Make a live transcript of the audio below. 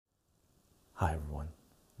Hi everyone,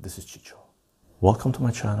 this is Chicho. Welcome to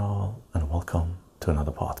my channel and welcome to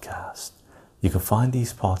another podcast. You can find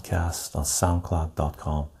these podcasts on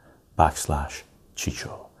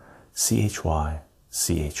soundcloud.com/Chicho,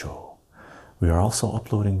 CHYCHO. We are also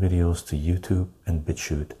uploading videos to YouTube and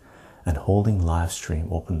BitChute and holding live stream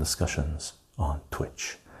open discussions on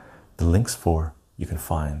Twitch. The links for you can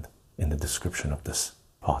find in the description of this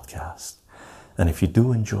podcast. And if you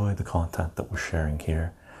do enjoy the content that we're sharing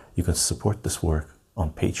here, you can support this work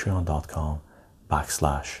on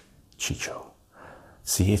patreon.com/Chicho,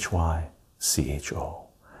 CHYCHO.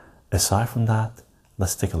 Aside from that,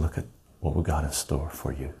 let's take a look at what we got in store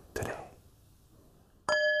for you today.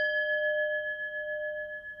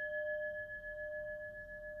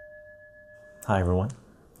 Hi everyone,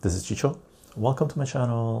 this is Chicho. Welcome to my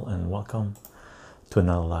channel and welcome to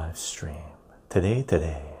another live stream. Today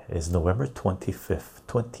is November 25th,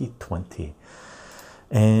 2020.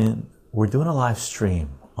 And we're doing a live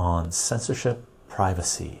stream on censorship,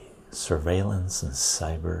 privacy, surveillance, and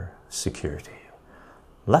cyber security.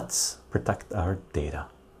 Let's protect our data.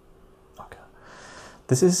 Okay,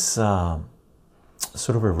 this is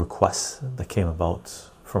sort of a request that came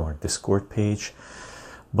about from our Discord page,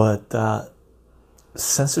 but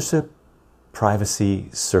censorship, privacy,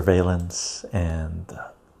 surveillance, and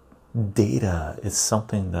data is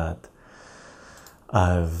something that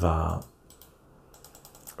I've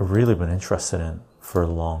really been interested in for a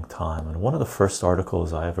long time. And one of the first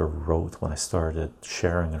articles I ever wrote when I started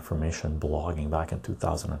sharing information, blogging back in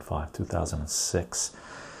 2005, 2006,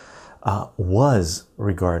 was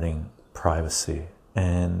regarding privacy.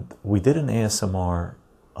 And we did an ASMR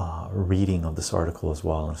reading of this article as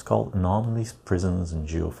well. And it's called Anomalies, Prisons, and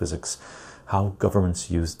Geophysics: How Governments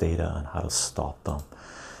Use Data and How to Stop Them.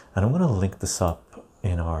 And I'm going to link this up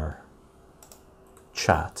in our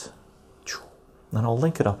chat. And I'll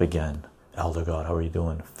link it up again. Elder God, how are you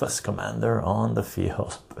doing? First commander on the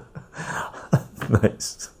field.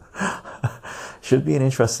 Nice. Should be an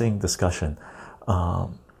interesting discussion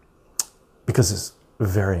because it's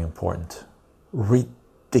very important,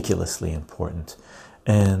 ridiculously important.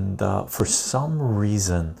 And for some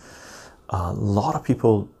reason, a lot of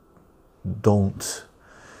people don't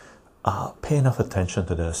pay enough attention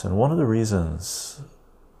to this. And one of the reasons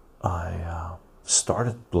I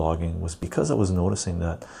started blogging was because I was noticing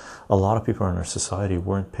that a lot of people in our society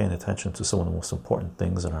weren't paying attention to some of the most important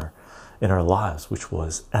things in our lives, which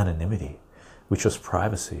was anonymity, which was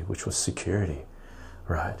privacy, which was security,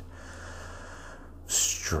 right?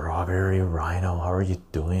 Strawberry Rhino, how are you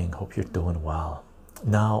doing? Hope you're doing well.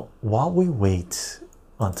 Now, while we wait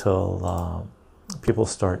until people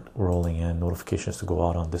start rolling in, notifications to go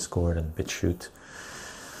out on Discord and BitChute,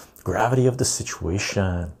 gravity of the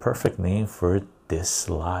situation, perfect name for this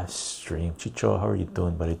live stream. Chicho, how are you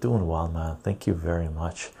doing, buddy? Doing well, man. Thank you very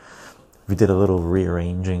much. We did a little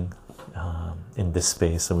rearranging in this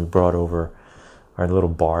space, and we brought over our little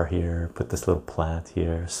bar here, put this little plant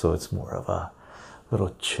here, so it's more of a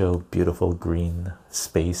little chill, beautiful green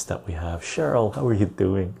space that we have. Cheryl, how are you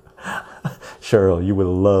doing? Cheryl, you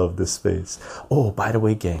will love this space. Oh, by the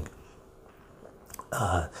way, gang,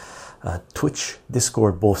 Twitch,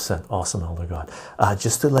 Discord, both sent awesome, Elder God.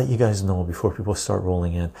 Just to let you guys know before people start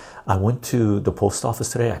rolling in, I went to the post office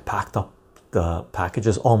today. I packed up the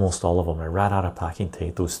packages, almost all of them. I ran out of packing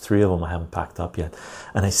tape. Those 3 of them I haven't packed up yet,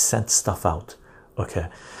 and I sent stuff out. Okay,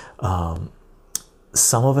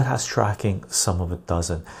 some of it has tracking, some of it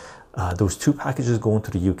doesn't. Those 2 packages going to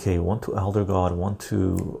the UK, one to Elder God, one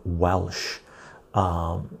to Wales,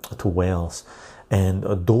 and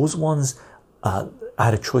those ones I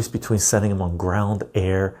had a choice between sending them on ground,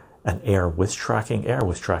 air, and air with tracking. Air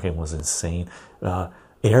with tracking was insane.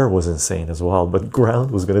 Air was insane as well, but ground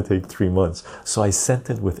was going to take 3 months. So I sent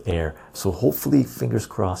it with air. So hopefully, fingers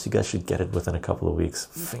crossed, you guys should get it within a couple of weeks.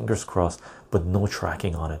 Fingers crossed, but no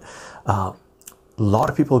tracking on it. A lot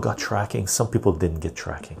of people got tracking. Some people didn't get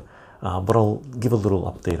tracking. But I'll give a little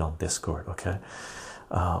update on Discord, okay?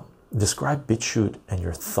 Describe BitChute and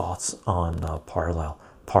your thoughts on Parler.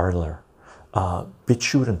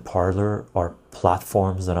 BitChute and Parler are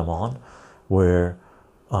platforms that I'm on where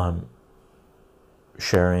I'm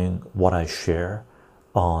sharing what I share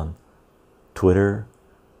on Twitter,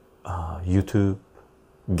 YouTube,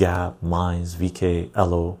 Gab, Minds, VK,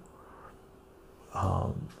 LO.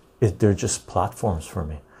 They're just platforms for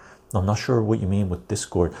me. I'm not sure what you mean with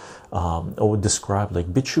Discord. I would describe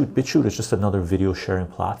like BitChute. BitChute is just another video sharing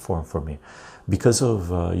platform for me because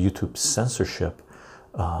of YouTube censorship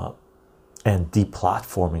and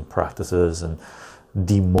deplatforming practices and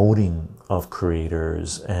demoting of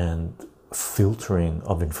creators and filtering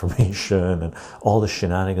of information and all the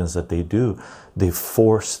shenanigans that they do, they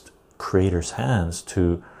forced creators' hands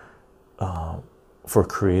to for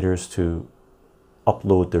creators to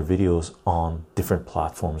upload their videos on different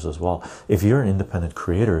platforms as well. If you're an independent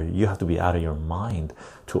creator, you have to be out of your mind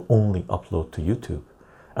to only upload to YouTube.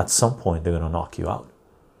 At some point, they're going to knock you out.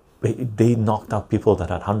 They knocked out people that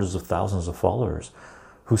had hundreds of thousands of followers.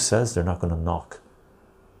 Who says they're not going to knock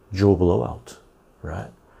Joe Blow out,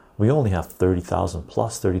 right? We only have 30,000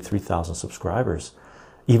 plus 33,000 subscribers,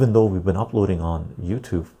 even though we've been uploading on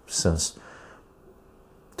YouTube since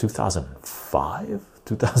 2005,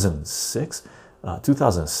 2006,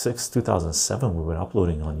 2007. We've been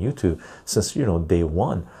uploading on YouTube since, you know, day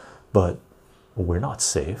one, but we're not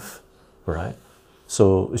safe, right?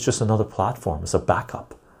 So it's just another platform. It's a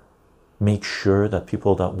backup. Make sure that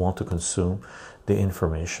people that want to consume the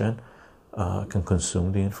information can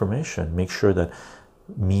consume the information. Make sure that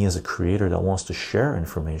me as a creator that wants to share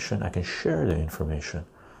information, I can share the information.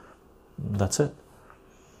 That's it.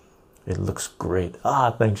 It looks great.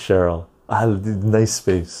 Ah, thanks, Cheryl. Ah, nice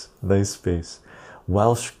space, nice space.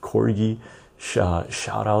 Welsh Corgi,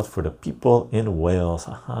 shout out for the people in Wales.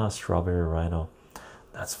 Haha, Strawberry Rhino.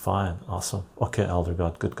 That's fine. Awesome. Okay, Elder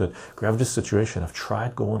God, good. Gravity Situation. I've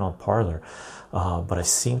tried going on Parlor, but I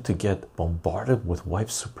seem to get bombarded with white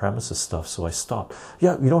supremacist stuff, so I stopped.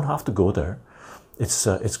 Yeah, you don't have to go there.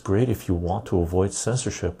 It's great if you want to avoid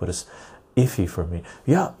censorship, but it's iffy for me.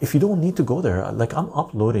 Yeah, if you don't need to go there, like I'm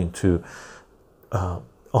uploading to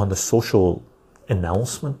on the social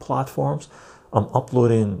announcement platforms. I'm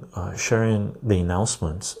uploading, sharing the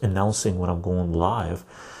announcements, announcing when I'm going live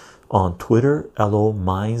on Twitter, LO,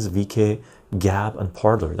 Minds, VK, Gab, and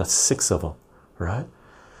Parler. That's 6 of them, right?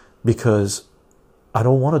 Because I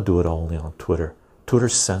don't want to do it only on Twitter. Twitter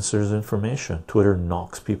censors information. Twitter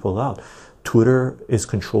knocks people out. Twitter is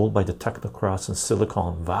controlled by the technocrats in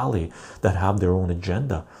Silicon Valley that have their own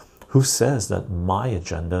agenda. Who says that my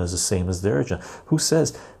agenda is the same as their agenda? Who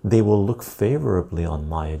says they will look favorably on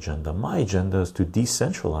my agenda? My agenda is to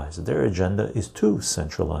decentralize. Their agenda is to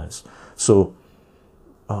centralize. So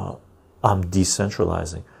I'm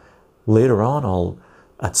decentralizing. Later on,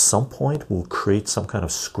 at some point we'll create some kind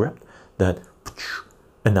of script that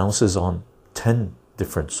announces on 10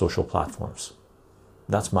 different social platforms.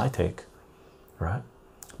 That's my take, right?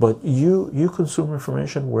 But you consume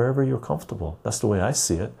information wherever you're comfortable. That's the way I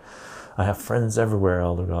see it. I have friends everywhere,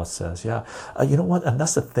 Elder God says. Yeah, you know what? And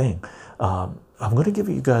that's the thing. I'm going to give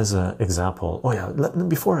you guys an example. Oh yeah,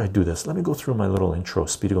 before I do this, let me go through my little intro,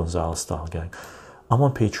 Speedy Gonzalez style, gang. I'm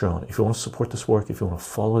on Patreon. If you want to support this work, if you want to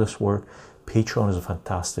follow this work, Patreon is a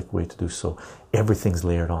fantastic way to do so. Everything's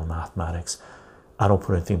layered on mathematics. I don't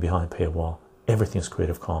put anything behind paywall. Everything's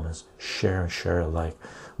Creative Commons. Share and share alike.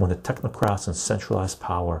 When the technocrats and centralized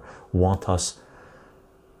power want to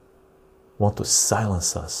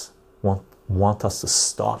silence us, want us to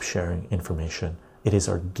stop sharing information, it is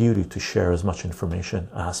our duty to share as much information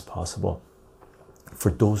as possible.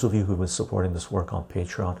 For those of you who've been supporting this work on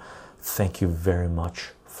Patreon, thank you very much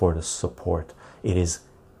for the support. It is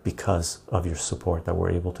because of your support that we're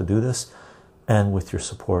able to do this, and with your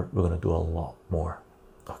support we're going to do a lot more.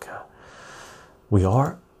 Okay, we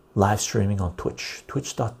are live streaming on Twitch,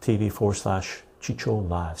 twitch.tv/Chicho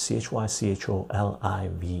Live,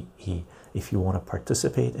 CHYCHOLIVE. If you want to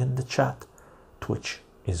participate in the chat, Twitch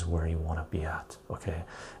is where you want to be at. Okay,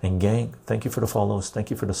 and gang, thank you for the follows, thank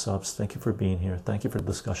you for the subs, thank you for being here, thank you for the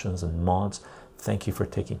discussions and mods, thank you for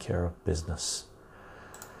taking care of business.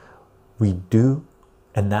 We do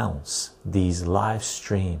announce these live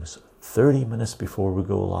streams 30 minutes before we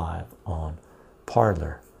go live on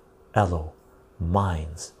Parler, Elo,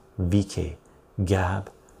 Minds, VK,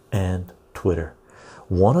 Gab, and Twitter.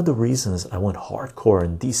 One of the reasons I went hardcore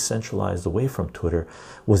and decentralized away from Twitter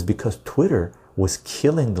was because Twitter was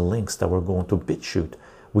killing the links that were going to BitChute,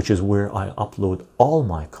 which is where I upload all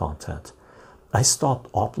my content. I stopped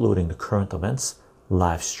uploading the current events,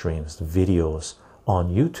 live streams, videos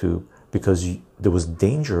on YouTube because there was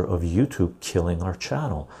danger of YouTube killing our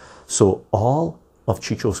channel. So all of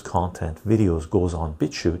Chicho's content, videos, goes on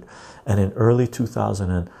BitChute, and in early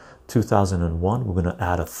 2001 we're going to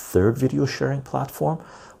add a third video sharing platform,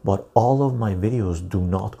 but all of my videos do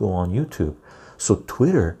not go on YouTube. So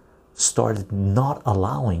Twitter started not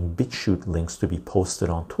allowing BitChute links to be posted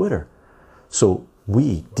on Twitter. So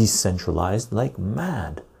we decentralized like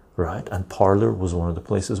mad, right? And Parler was one of the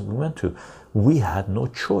places we went to. We had no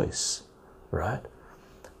choice, right?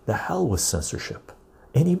 The hell with censorship.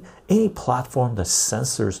 Any platform that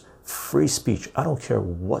censors free speech, I don't care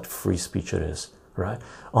what free speech it is, right?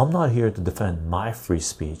 I'm not here to defend my free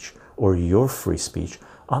speech or your free speech.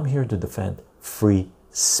 I'm here to defend free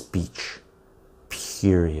speech,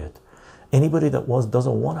 period. Anybody that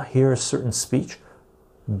doesn't want to hear a certain speech,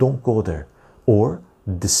 don't go there, or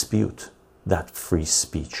dispute that free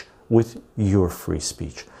speech with your free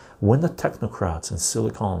speech. When the technocrats in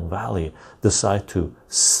Silicon Valley decide to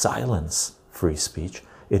silence free speech,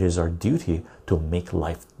 it is our duty to make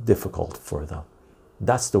life difficult for them.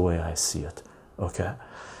 That's the way I see it. Okay,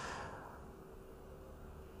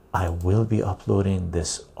 I will be uploading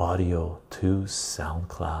this audio to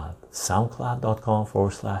SoundCloud,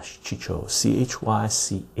 soundcloud.com/Chycho,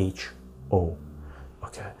 CHYCHO.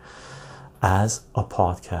 Okay, as a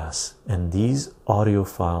podcast, and these audio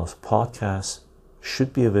files, podcasts,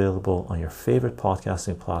 should be available on your favorite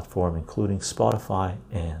podcasting platform, including Spotify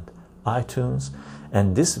and iTunes.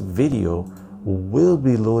 And this video will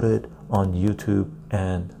be loaded on YouTube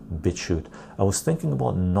and BitChute. I was thinking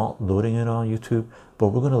about not loading it on YouTube, but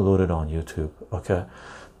we're going to load it on YouTube. Okay,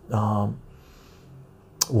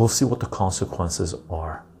 we'll see what the consequences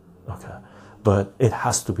are. Okay, but it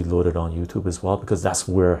has to be loaded on YouTube as well, because that's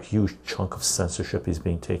where a huge chunk of censorship is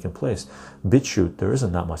being taken place. BitChute, there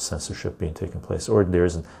isn't that much censorship being taken place, or there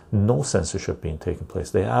isn't no censorship being taken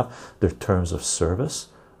place. They have their terms of service,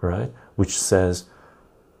 right, which says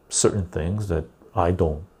certain things that I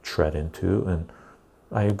don't tread into, and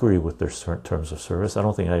I agree with their terms of service. I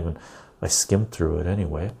don't think I skimmed through it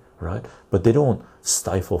anyway, right? But they don't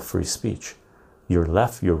stifle free speech. You're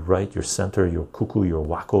left, you're right, you're center, you're cuckoo, you're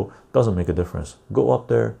wacko, doesn't make a difference. Go up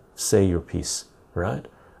there, say your piece, right?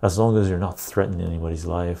 As long as you're not threatening anybody's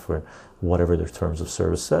life or whatever their terms of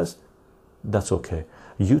service says, that's okay.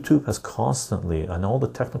 YouTube has constantly, and all the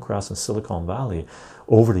technocrats in Silicon Valley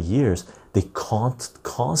over the years, they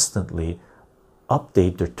constantly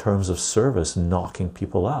update their terms of service, knocking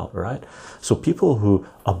people out, right? So people who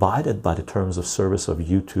abided by the terms of service of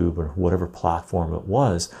YouTube or whatever platform it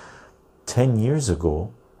was 10 years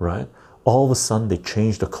ago, right, all of a sudden they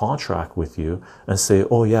change the contract with you and say,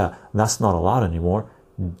 oh yeah, that's not allowed anymore.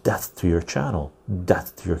 Death to your channel,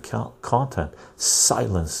 death to your content,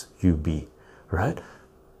 silence you be, right?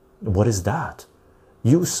 What is that?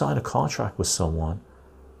 You sign a contract with someone,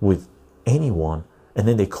 with anyone, and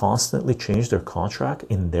then they constantly change their contract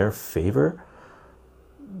in their favor.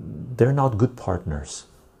 They're not good partners,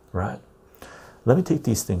 right? Let me take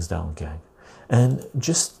these things down, gang. And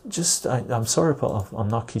I'm sorry if I'm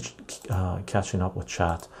not catching up with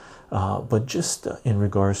chat, but just in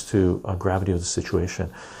regards to gravity of the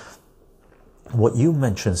situation, what you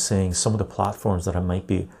mentioned, saying some of the platforms that I might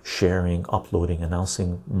be sharing, uploading,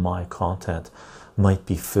 announcing my content might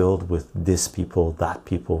be filled with this people, that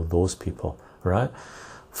people, those people, right?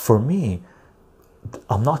 For me,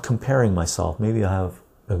 I'm not comparing myself. Maybe I have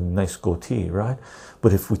a nice goatee, right?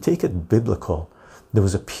 But if we take it biblical, there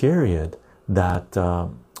was a period that,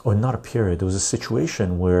 or not a period, there was a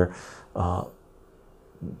situation where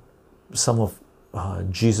some of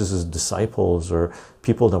Jesus's disciples, or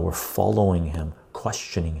people that were following him,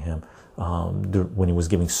 questioning him when he was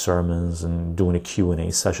giving sermons and doing a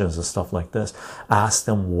Q&A sessions and stuff like this, asked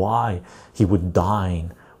him why he would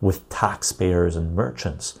dine with taxpayers and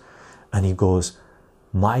merchants. And he goes,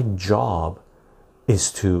 my job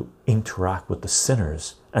is to interact with the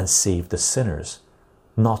sinners and save the sinners,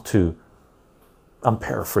 not to, I'm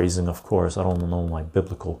paraphrasing, of course, I don't know my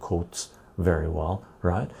biblical quotes very well,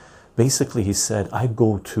 right? Basically, he said, I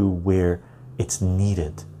go to where it's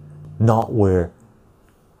needed, not where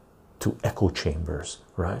to echo chambers,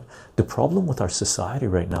 right? The problem with our society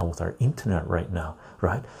right now, with our internet right now,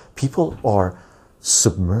 right? People are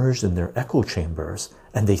submerged in their echo chambers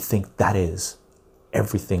and they think that is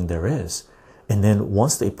everything there is. And then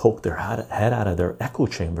once they poke their head out of their echo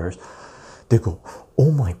chambers, they go,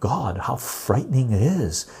 oh my God, how frightening it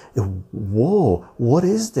is. Whoa, what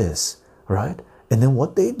is this, right? And then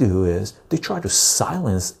what they do is they try to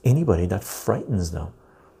silence anybody that frightens them.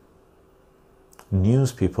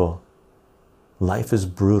 News people, life is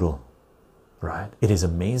brutal, right? It is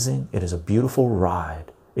amazing. It is a beautiful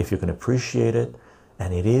ride if you can appreciate it,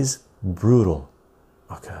 and it is brutal,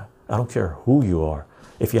 okay? I don't care who you are.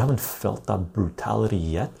 If you haven't felt that brutality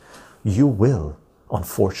yet, you will,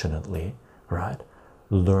 unfortunately, right?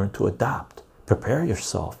 Learn to adapt, prepare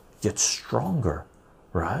yourself, get stronger,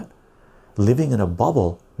 right? Living in a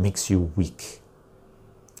bubble makes you weak.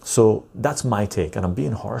 So that's my take, and I'm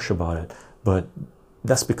being harsh about it, but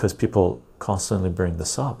that's because people constantly bring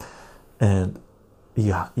this up. And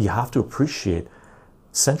you have to appreciate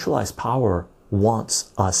centralized power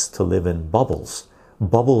wants us to live in bubbles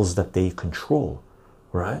that they control,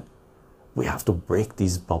 right? We have to break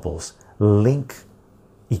these bubbles, link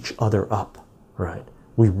each other up, right?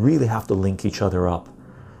 We really have to link each other up.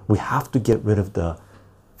 We have to get rid of the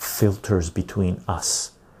filters between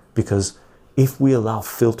us, because if we allow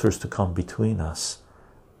filters to come between us,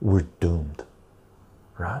 we're doomed,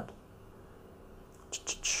 right?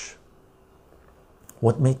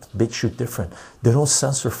 What makes BitChute different? They don't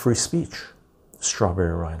censor free speech.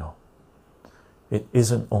 Strawberry Rhino. It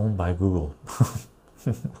isn't owned by Google.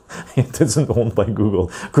 It isn't owned by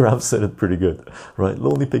Google. Graham said it pretty good, right?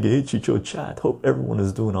 Lonely Piggy, hey Chicho, chat. Hope everyone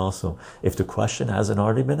is doing awesome. If the question hasn't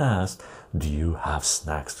already been asked, do you have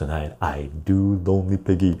snacks tonight? I do, Lonely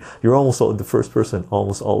Piggy. You're almost the first person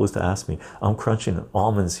almost always to ask me. I'm crunching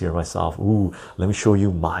almonds here myself. Ooh, let me show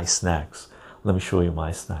you my snacks. Let me show you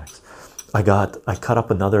my snacks. I cut up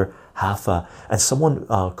another half, and someone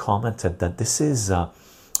commented that this is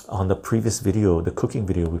on the previous video, the cooking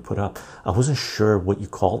video we put up. I wasn't sure what you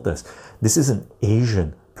called this. This is an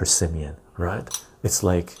Asian persimmon, right? It's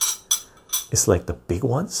like the big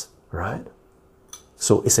ones, right?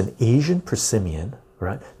 So it's an Asian persimmon,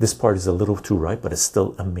 right? This part is a little too ripe, but it's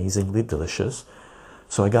still amazingly delicious.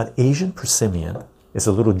 So I got Asian persimmon. It's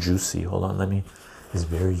a little juicy. Hold on, it's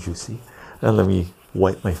very juicy. And let me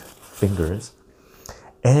wipe my fingers.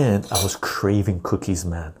 And I was craving cookies,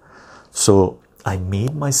 man. So I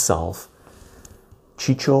made myself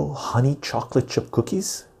Chicho honey chocolate chip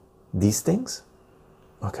cookies, these things.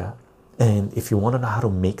 Okay. And if you want to know how to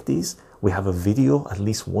make these, we have a video, at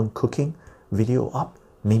least one cooking video up,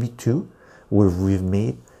 maybe two, where we've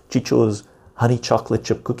made Chicho's honey chocolate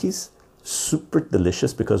chip cookies. Super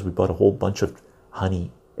delicious because we bought a whole bunch of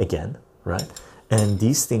honey again, right? And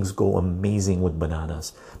these things go amazing with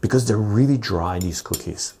bananas because they're really dry, these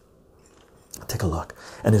cookies. Take a look.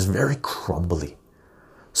 And it's very crumbly.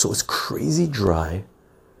 So it's crazy dry,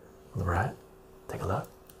 right? Take a look.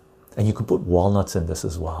 And you can put walnuts in this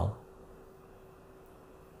as well.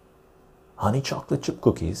 Honey chocolate chip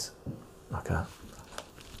cookies. Okay.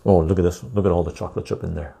 Oh, look at this. Look at all the chocolate chip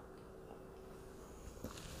in there.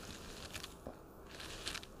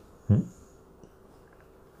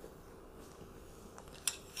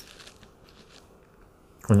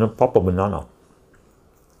 And then pop a banana.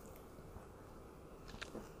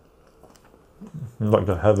 Like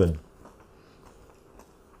the heaven.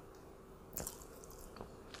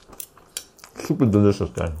 Super delicious,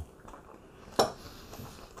 guys.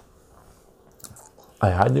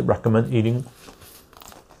 I highly recommend eating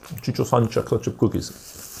Chicho's honey chocolate chip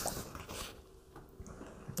cookies.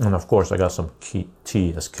 And of course, I got some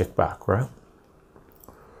tea as kickback, right?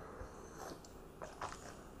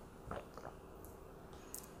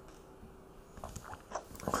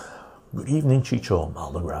 Good evening, Chicho.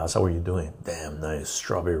 Eldergrass, how are you doing? Damn nice.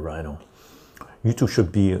 Strawberry Rhino. YouTube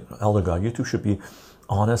should be, Elder God, YouTube should be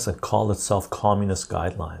honest and call itself Communist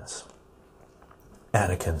Guidelines.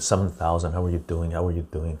 Anakin 7000, how are you doing? How are you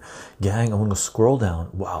doing? Gang, I'm going to scroll down.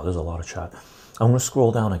 Wow, there's a lot of chat. I'm going to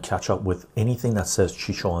scroll down and catch up with anything that says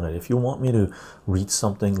Chicho on it. If you want me to read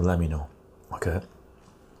something, let me know. Okay.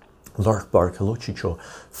 Lark Bark, hello Chicho.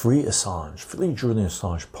 Free Assange, free Julian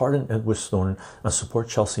Assange, pardon Edward Snowden, and support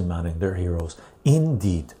Chelsea Manning. They're heroes.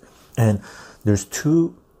 Indeed. And there's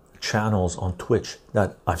two channels on Twitch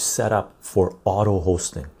that I've set up for auto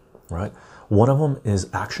hosting, right? One of them is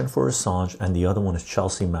Action for Assange, and the other one is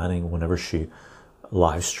Chelsea Manning whenever she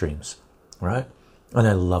live streams, right? And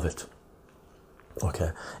I love it.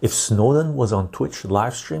 Okay. If Snowden was on Twitch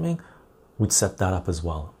live streaming, we'd set that up as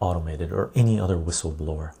well, automated, or any other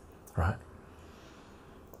whistleblower. Right?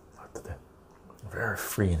 Very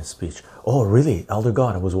free in his speech. Oh, really? Elder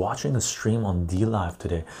God, I was watching a stream on D Live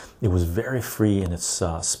today. It was very free in its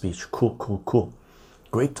speech. Cool, cool, cool.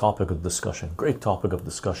 Great topic of discussion. Great topic of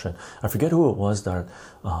discussion. I forget who it was that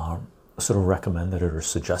sort of recommended it or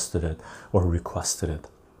suggested it or requested it.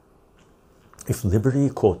 If liberty,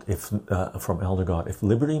 quote, from Elder God, if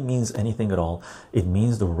liberty means anything at all, it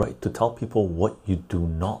means the right to tell people what you do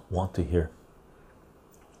not want to hear.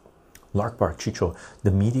 Larkbark Chicho,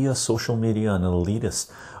 the media, social media, and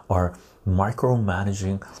elitists are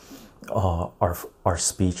micromanaging our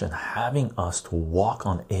speech and having us to walk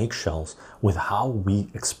on eggshells with how we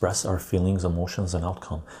express our feelings, emotions, and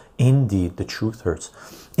outcome. Indeed, the truth hurts.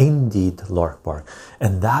 Indeed, Larkbark,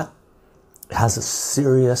 and that has a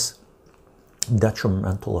serious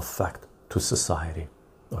detrimental effect to society.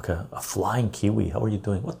 Okay, a flying kiwi. How are you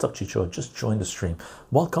doing? What's up, Chicho? Just joined the stream.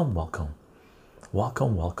 Welcome, welcome,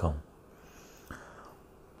 welcome, welcome.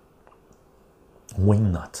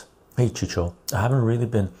 Wingnut. Hey Chicho, I haven't really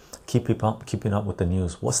been keeping up with the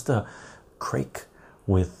news. What's the crake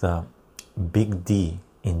with Big D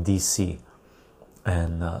in DC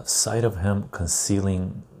and sight of him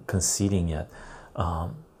conceding yet?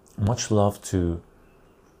 Much love to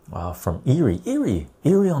from Erie,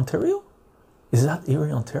 Ontario. Is that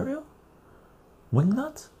Erie, Ontario?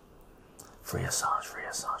 Wingnut? Free Assange, free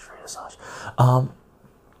Assange, free Assange.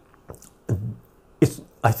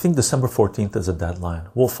 I think December 14th is a deadline.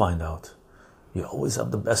 We'll find out. You always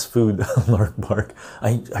have the best food, Lark Bark.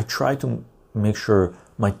 I try to make sure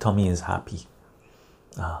my tummy is happy.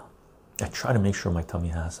 I try to make sure my tummy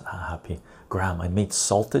is happy. Graham, I made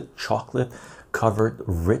salted chocolate covered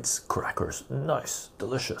Ritz crackers. Nice,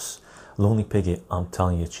 delicious. Lonely Piggy, I'm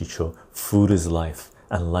telling you, Chicho, food is life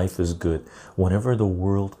and life is good. Whenever the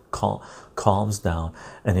world calms down,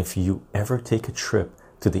 and if you ever take a trip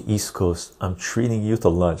to the East Coast, I'm treating you to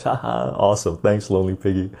lunch. Haha, awesome. Thanks, Lonely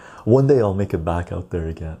Piggy. One day I'll make it back out there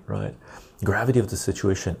again, right? Gravity of the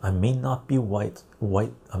situation. I may not be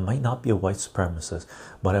I might not be a white supremacist,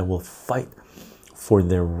 but I will fight for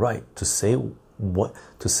their right to say what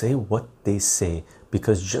they say,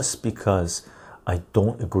 because just because I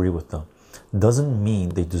don't agree with them doesn't mean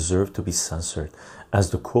they deserve to be censored. As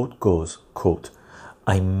the quote goes, quote,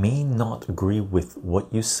 I may not agree with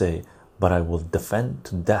what you say, but I will defend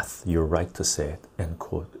to death your right to say it, end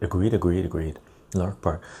quote. Agreed, agreed, agreed. Lark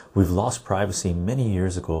Park, we've lost privacy many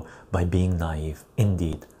years ago by being naive.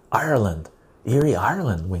 Indeed. Ireland, Erie,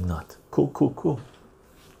 Ireland, wingnut. Cool, cool, cool.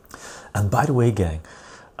 And by the way, gang,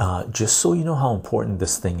 just so you know how important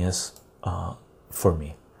this thing is for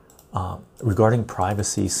me, regarding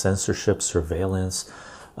privacy, censorship, surveillance,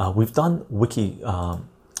 we've done what do you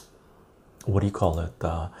call it?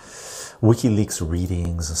 WikiLeaks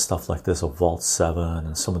readings and stuff like this of Vault 7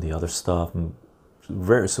 and some of the other stuff. I'm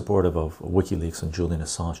very supportive of WikiLeaks and Julian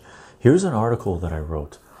Assange. Here's an article that I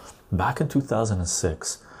wrote back in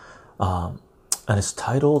 2006, and it's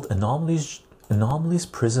titled Anomalies,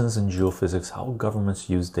 Prisons, and Geophysics, How Governments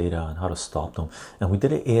Use Data and How to Stop Them. And we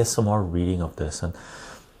did an ASMR reading of this, and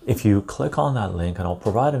if you click on that link, and I'll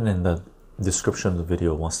provide it in the description of the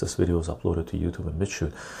video once this video is uploaded to YouTube and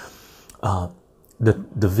BitChute.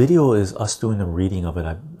 The video is us doing a reading of it.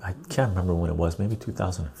 I can't remember when it was, maybe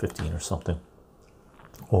 2015 or something,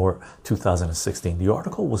 or 2016. The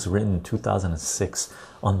article was written in 2006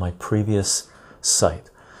 on my previous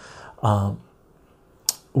site.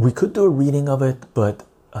 We could do a reading of it, but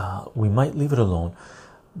we might leave it alone.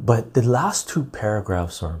 But the last two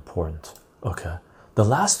paragraphs are important. Okay, the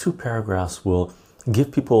last two paragraphs will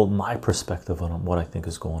give people my perspective on what I think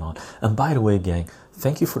is going on. And by the way, gang,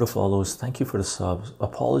 thank you for the follows, thank you for the subs.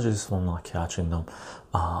 Apologies for not catching them.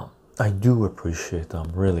 I do appreciate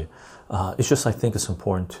them, really. It's just I think it's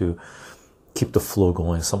important to keep the flow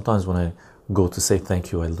going. Sometimes when I go to say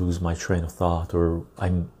thank you, I lose my train of thought, or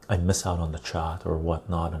I miss out on the chat or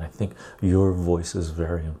whatnot, and I think your voice is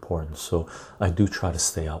very important, so I do try to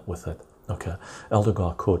stay up with it. Okay, Elder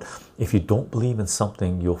God quote, if you don't believe in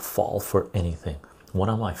something, you'll fall for anything. One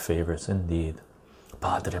of my favorites, indeed.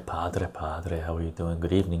 Padre, padre, padre, how are you doing?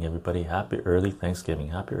 Good evening, everybody. Happy early Thanksgiving.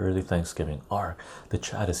 Happy early Thanksgiving. Ark, the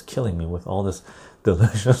chat is killing me with all this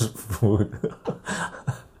delicious food.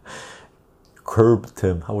 Curb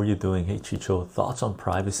Tim, how are you doing? Hey Chicho, thoughts on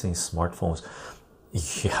privacy and smartphones?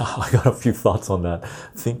 Yeah, I got a few thoughts on that.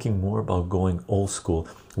 Thinking more about going old school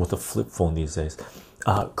with a flip phone these days.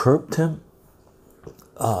 Curb Tim,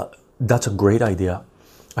 that's a great idea.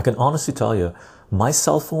 I can honestly tell you, my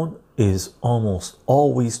cell phone is almost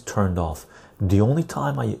always turned off. The only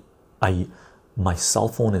time my cell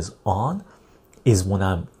phone is on is when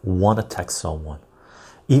I want to text someone.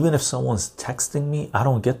 Even if someone's texting me, I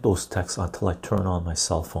don't get those texts until I turn on my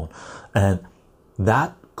cell phone. And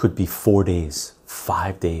that could be 4 days,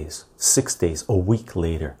 5 days, 6 days, a week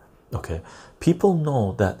later. Okay, people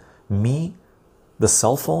know that the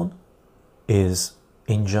cell phone is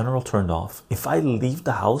in general turned off. If I leave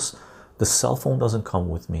the house, the cell phone doesn't come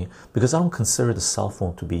with me, because I don't consider the cell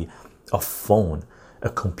phone to be a phone,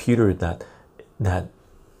 a computer that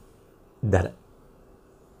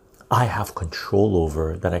I have control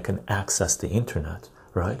over, that I can access the internet,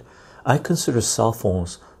 right? I consider cell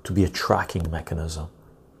phones to be a tracking mechanism,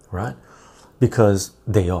 right? Because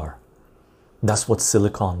they are. That's what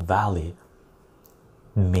Silicon Valley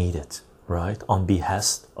made it, right? On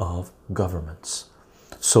behest of governments.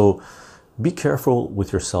 So be careful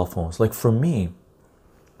with your cell phones. Like for me,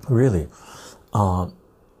 really,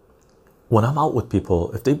 when I'm out with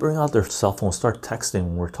people, if they bring out their cell phone, start texting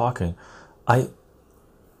when we're talking, I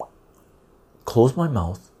close my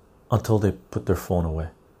mouth until they put their phone away,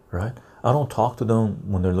 right? I don't talk to them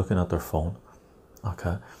when they're looking at their phone.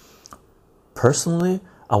 Okay, personally,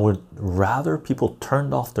 I would rather people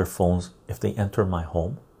turned off their phones if they enter my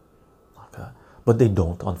home. Okay, but they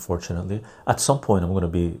don't, unfortunately. At some point I'm going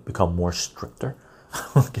to become more stricter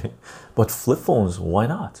Okay, but flip phones, why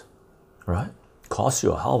not? Right? Costs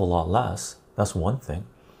you a hell of a lot less. That's one thing.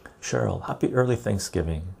 Cheryl, happy early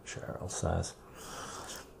Thanksgiving, Cheryl says.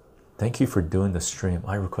 Thank you for doing the stream.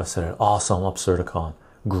 I requested it. Awesome, Absurdicon.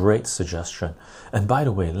 Great suggestion. And by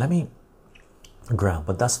the way, let me ground,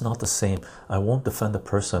 but that's not the same. I won't defend a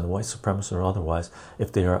person, white supremacist or otherwise,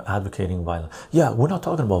 if they are advocating violence. Yeah, we're not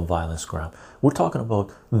talking about violence, Graham. We're talking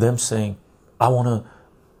about them saying,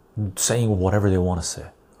 saying whatever they want to say,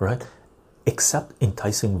 right? Except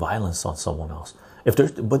enticing violence on someone else.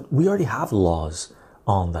 But we already have laws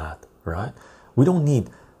on that, right? We don't need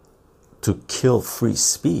to kill free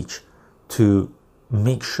speech to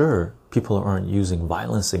make sure people aren't using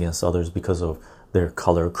violence against others because of their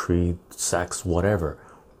color, creed, sex, whatever,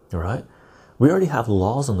 right? We already have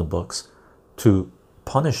laws on the books to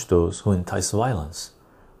punish those who entice violence.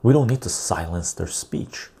 We don't need to silence their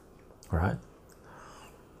speech, right?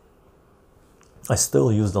 I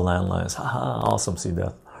still use the landlines. Haha, awesome, see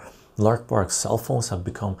that. Lark Bark, cell phones have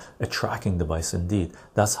become a tracking device indeed.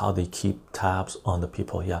 That's how they keep tabs on the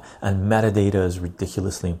people. Yeah, and metadata is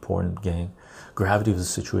ridiculously important, gang. Gravity of the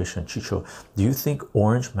situation. Chicho, do you think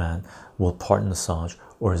Orange Man will pardon Assange,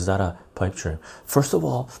 or is that a pipe dream? First of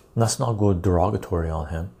all, let's not go derogatory on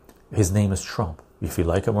him. His name is Trump, if you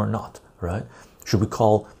like him or not, right? Should we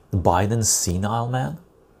call Biden senile man?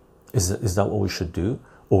 Is that what we should do?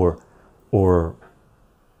 Or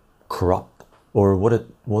corrupt? Or what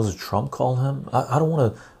was it Trump called him? I don't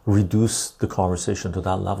want to reduce the conversation to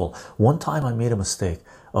that level. One time I made a mistake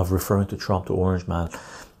of referring to Trump to Orange Man,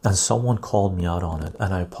 and someone called me out on it,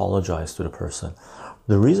 and I apologized to the person.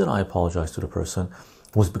 The reason I apologized to the person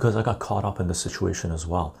was because I got caught up in the situation as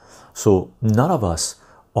well. So none of us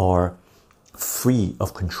are free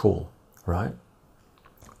of control, right?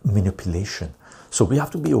 Manipulation. So we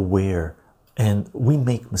have to be aware, and we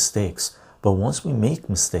make mistakes. But once we make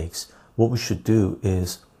mistakes, what we should do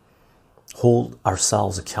is hold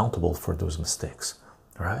ourselves accountable for those mistakes,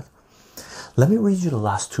 right? Let me read you the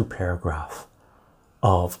last two paragraphs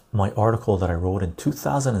of my article that I wrote in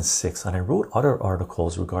 2006, and I wrote other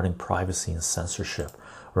articles regarding privacy and censorship,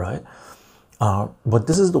 right? But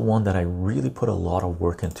this is the one that I really put a lot of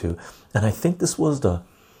work into, and I think this was the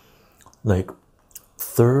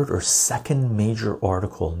third or second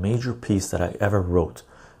major piece that I ever wrote,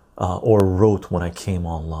 or wrote when I came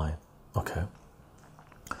online. Okay,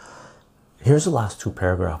 here's the last two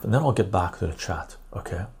paragraphs, and then I'll get back to the chat.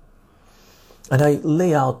 Okay, and I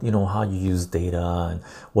lay out, how you use data and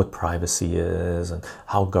what privacy is and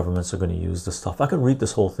how governments are going to use this stuff. I can read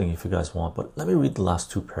this whole thing if you guys want, but let me read the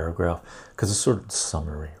last two paragraphs because it's sort of the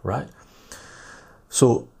summary, right?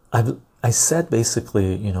 So I said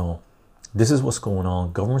basically, this is what's going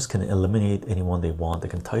on. Governments can eliminate anyone they want. They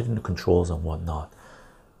can tighten the controls and whatnot.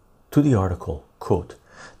 To the article, quote,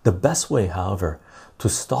 the best way, however, to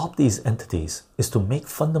stop these entities is to make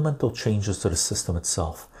fundamental changes to the system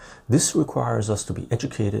itself. This requires us to be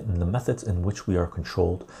educated in the methods in which we are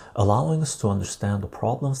controlled, allowing us to understand the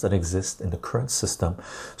problems that exist in the current system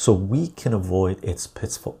so we can avoid its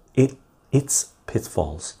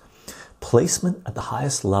pitfalls. Placement at the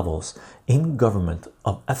highest levels in government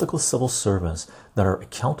of ethical civil servants that are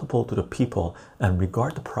accountable to the people and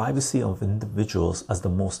regard the privacy of individuals as the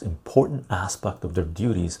most important aspect of their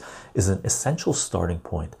duties is an essential starting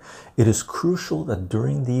point. It is crucial that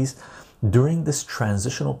during this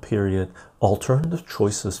transitional period, alternative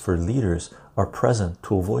choices for leaders are present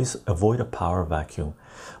to avoid a power vacuum.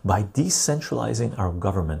 By decentralizing our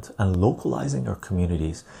government and localizing our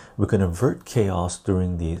communities, we can avert chaos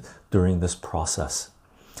during this process.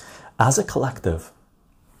 As a collective,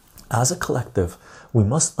 we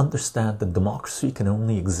must understand that democracy can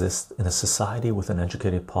only exist in a society with an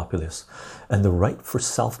educated populace, and the right for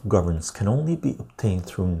self-governance can only be obtained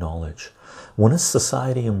through knowledge. When a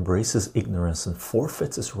society embraces ignorance and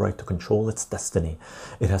forfeits its right to control its destiny,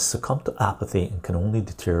 it has succumbed to apathy and can only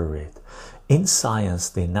deteriorate. In science,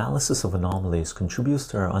 the analysis of anomalies contributes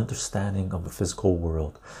to our understanding of the physical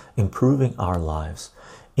world, improving our lives.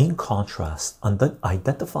 In contrast,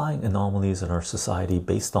 identifying anomalies in our society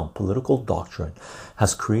based on political doctrine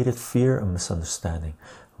has created fear and misunderstanding,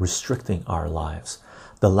 restricting our lives.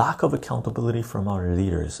 The lack of accountability from our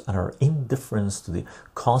leaders and our indifference to the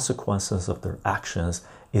consequences of their actions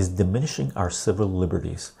is diminishing our civil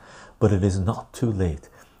liberties. But it is not too late.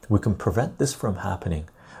 We can prevent this from happening.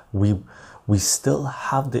 We still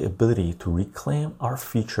have the ability to reclaim our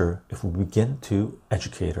future if we begin to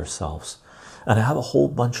educate ourselves. And I have a whole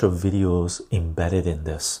bunch of videos embedded in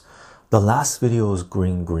this. The last video is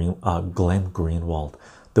Glenn Greenwald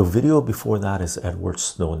The video before that is Edward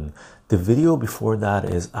Snowden. The video before that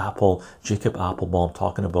is Jacob Applebaum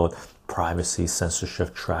talking about privacy,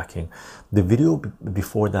 censorship, tracking. The video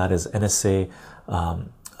before that is NSA.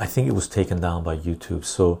 I think it was taken down by YouTube.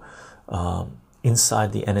 So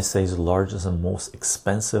inside the NSA's largest and most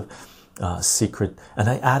expensive secret, and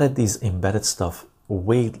I added these embedded stuff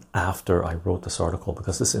way after I wrote this article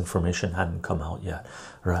because this information hadn't come out yet,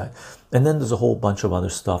 right? And then there's a whole bunch of other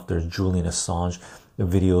stuff. There's Julian Assange, the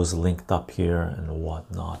videos linked up here and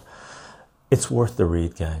whatnot. It's worth the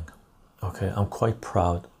read, gang. Okay, I'm quite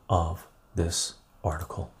proud of this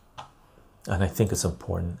article, and I think it's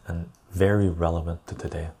important and very relevant to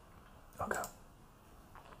today. Okay.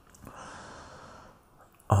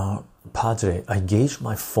 Padre, I gauge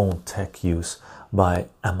my phone tech use by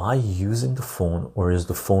am I using the phone or is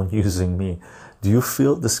the phone using me? Do you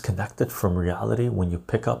feel disconnected from reality when you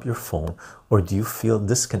pick up your phone, or do you feel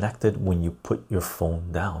disconnected when you put your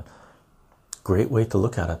phone down? Great way to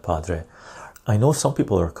look at it, Padre. I know some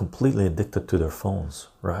people are completely addicted to their phones,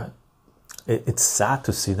 right? It's sad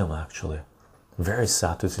to see them, actually. Very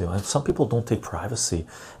sad to see them. And some people don't take privacy,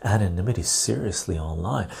 anonymity seriously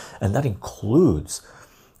online, and that includes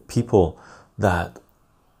people that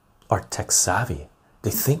are tech savvy.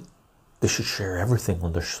 They think they should share everything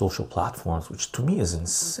on their social platforms, which to me is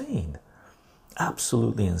insane.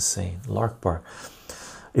 Absolutely insane. Larkbar,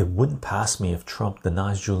 it wouldn't pass me if Trump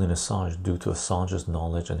denies Julian Assange due to Assange's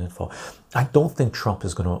knowledge and info. I don't think Trump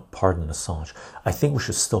is going to pardon Assange. I think we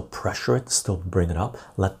should still pressure it, still bring it up,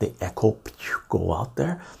 let the echo go out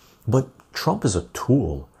there. But Trump is a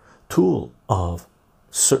tool of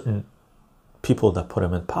certain people that put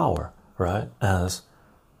him in power, right? As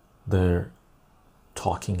their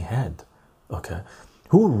talking head. Okay,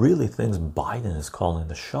 who really thinks Biden is calling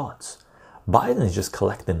the shots? Biden is just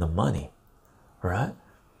collecting the money, right?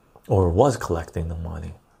 Or was collecting the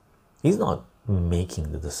money. He's not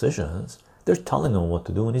making the decisions. They're telling him what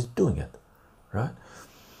to do and he's doing it, right?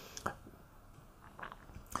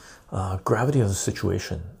 Gravity of the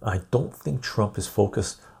situation. I don't think Trump is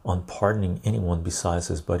focused on pardoning anyone besides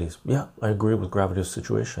his buddies. Yeah, I agree with gravity of the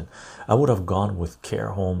situation. I would have gone with care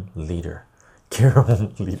home leader. Care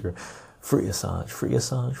home leader. Free Assange, free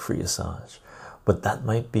Assange, free Assange. But that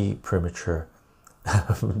might be premature.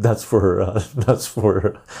 That's for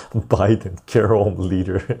Biden. Care home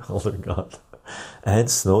leader. Oh my God. And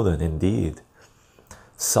Snowden, indeed.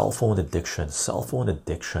 Cell phone addiction,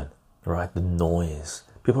 right? The noise.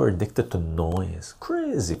 People are addicted to noise.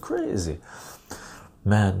 Crazy, crazy.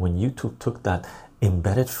 Man, when YouTube took that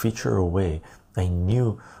embedded feature away, I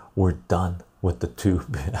knew we're done with the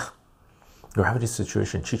tube. Gravity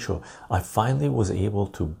situation. Chicho, I finally was able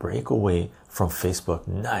to break away from Facebook.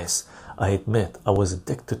 Nice. I admit I was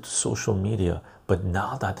addicted to social media, but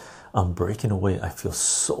now that I'm breaking away, I feel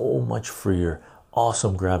so much freer.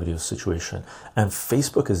 Awesome gravity situation. And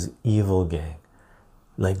Facebook is evil, gang.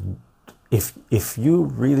 Like, if you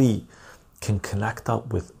really can connect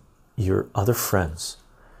up with your other friends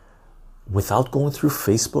without going through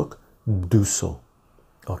Facebook, do so.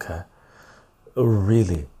 Okay,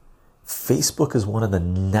 really, Facebook is one of the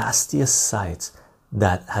nastiest sites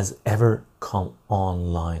that has ever come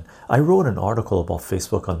online. I wrote an article about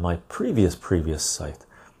Facebook on my previous site,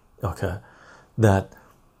 okay, that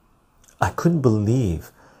I couldn't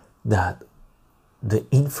believe that the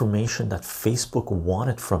information that Facebook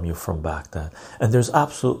wanted from you from back then. And there's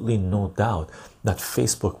absolutely no doubt that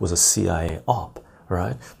Facebook was a CIA op,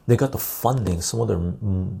 right? They got the funding,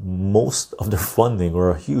 most of their funding,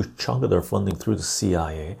 or a huge chunk of their funding, through the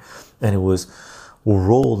CIA, and it was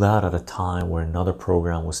rolled out at a time where another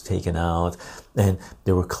program was taken out, and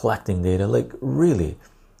they were collecting data. Like, really,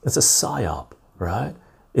 it's a psyop, right?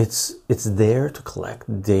 It's there to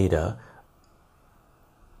collect data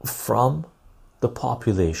from the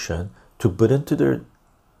population to put into their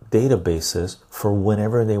databases for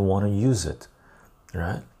whenever they want to use it,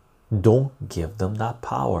 right? Don't give them that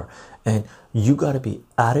power. And you got to be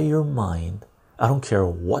out of your mind, I don't care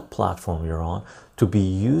what platform you're on, to be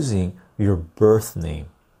using your birth name,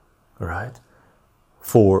 right,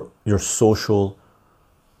 for your social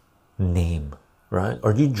name, right?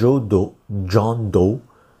 Are you John Doe,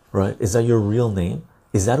 right? Is that your real name?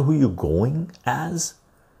 Is that who you're going as?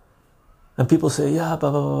 And people say, yeah, blah,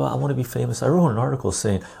 blah, blah, blah, I want to be famous. I wrote an article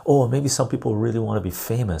saying, oh, maybe some people really want to be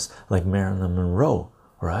famous like Marilyn Monroe,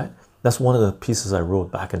 right? That's one of the pieces I wrote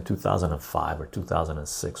back in 2005 or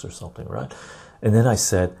 2006 or something, right? And then I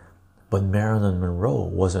said, but Marilyn Monroe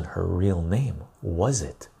wasn't her real name, was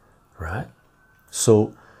it? Right?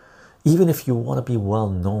 So even if you want to be well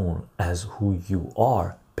known as who you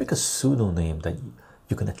are, pick a pseudonym that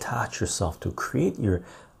you can attach yourself to, create your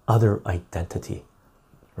other identity,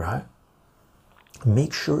 right?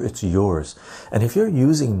 Make sure it's yours. And if you're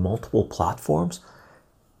using multiple platforms,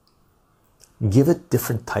 give it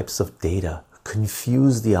different types of data,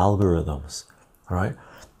 confuse the algorithms, right?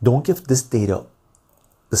 Don't give this data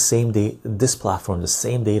the same data, this platform, the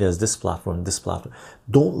same data as this platform, this platform.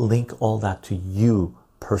 Don't link all that to you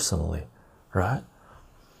personally, right?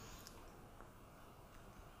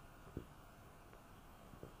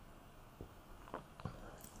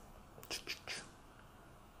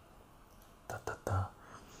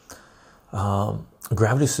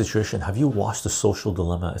 Gravity Situation, have you watched The Social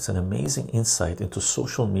Dilemma? It's an amazing insight into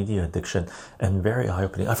social media addiction and very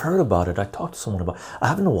eye-opening. I've heard about it. I talked to someone about it. I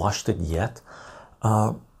haven't watched it yet.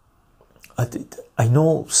 I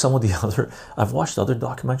know some of the other, I've watched other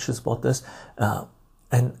documentaries about this,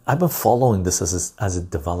 and I've been following this as it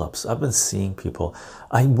develops. I've been seeing people.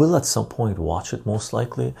 I will at some point watch it, most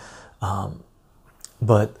likely,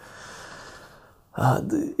 but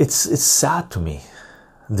it's sad to me,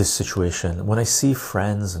 this situation, when I see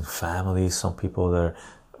friends and family, some people that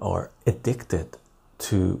are addicted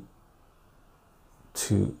to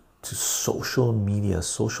social media,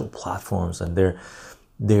 social platforms, and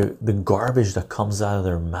the garbage that comes out of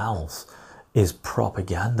their mouths is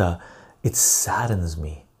propaganda. It saddens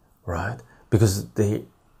me, right? Because they're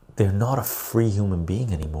not a free human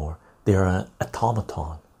being anymore. They're an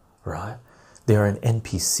automaton, right? They're an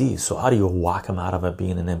NPC. So how do you whack them out of it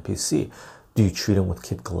being an NPC? Do you treat them with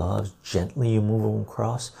kid gloves, gently you move them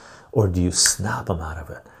across, or do you snap them out of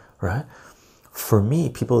it, right? For me,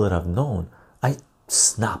 people that I've known, I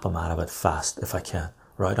snap them out of it fast if I can,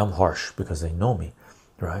 right? I'm harsh because they know me,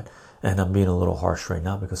 right? And I'm being a little harsh right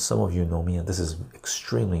now because some of you know me, and this is an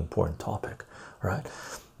extremely important topic, right?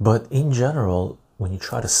 But in general, when you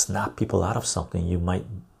try to snap people out of something, you might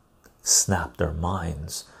snap their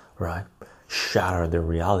minds, right? Shatter their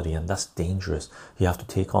reality, and that's dangerous. You have to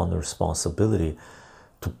take on the responsibility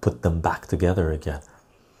to put them back together again.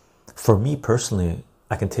 For me personally,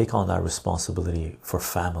 I can take on that responsibility for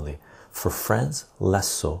family. For friends, less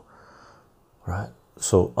so, right?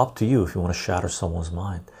 So up to you if you want to shatter someone's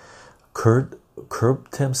mind. Curb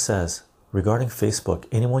Tim says, regarding Facebook,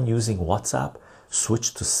 anyone using WhatsApp,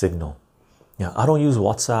 switch to Signal. Yeah, I don't use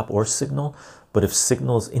WhatsApp or Signal, but if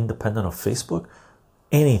Signal is independent of Facebook,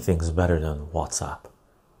 anything's better than WhatsApp.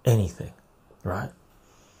 Anything, right?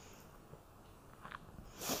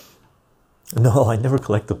 No, I never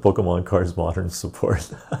collected Pokemon cards modern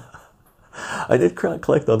support. I did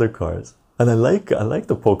collect other cards, and I like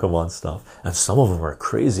the Pokemon stuff, and some of them are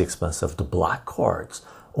crazy expensive. The black cards,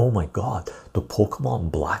 oh my god, the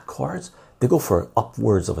Pokemon black cards, they go for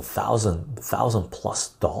upwards of $1,000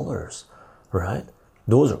 plus, right?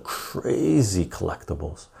 Those are crazy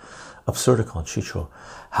collectibles. Absurdicon Chicho,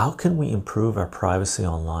 how can we improve our privacy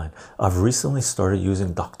online? I've recently started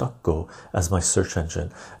using DuckDuckGo as my search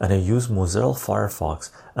engine, and I use Mozilla Firefox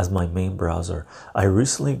as my main browser. I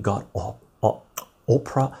recently got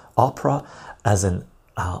Opera as an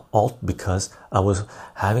alt because I was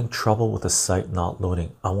having trouble with the site not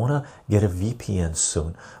loading. I want to get a VPN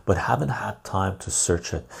soon, but haven't had time to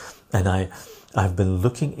search it. And I've been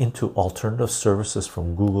looking into alternative services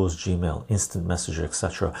from Google's Gmail, Instant Messenger,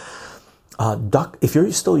 etc. If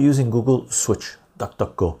you're still using Google, switch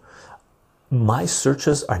DuckDuckGo. My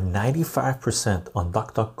searches are 95% on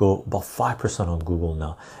DuckDuckGo, about 5% on Google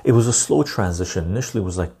now. It was a slow transition. Initially, it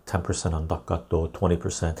was like 10% on DuckDuckGo,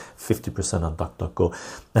 20%, 50% on DuckDuckGo.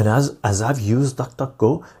 And as I've used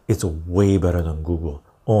DuckDuckGo, it's way better than Google.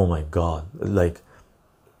 Oh my God, like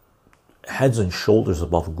heads and shoulders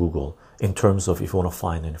above Google in terms of if you want to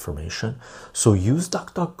find information. So use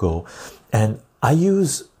DuckDuckGo, and I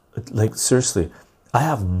use, like, seriously, I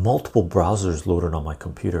have multiple browsers loaded on my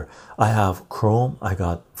computer. I have Chrome, I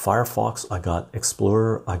got Firefox, I got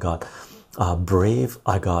Explorer, I got Brave,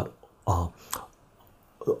 I got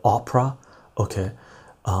Opera, okay,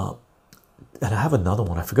 and I have another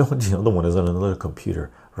one. I forgot what the other one is on another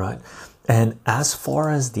computer, right? And as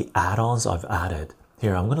far as the add-ons I've added,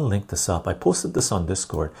 here, I'm going to link this up. I posted this on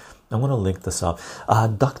Discord. I'm going to link this up.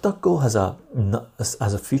 DuckDuckGo has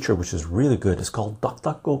a feature which is really good. It's called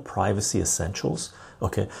DuckDuckGo Privacy Essentials.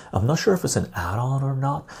 Okay, I'm not sure if it's an add-on or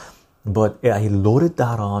not, but I loaded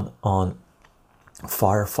that on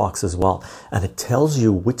Firefox as well, and it tells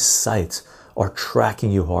you which sites are tracking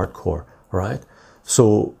you hardcore, right?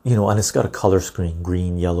 So, you know, and it's got a color screen,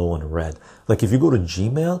 green, yellow, and red. Like if you go to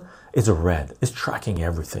Gmail, it's a red. It's tracking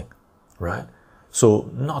everything, right? So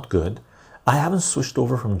not good. I haven't switched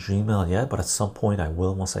over from Gmail yet, but at some point I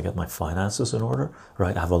will once I get my finances in order,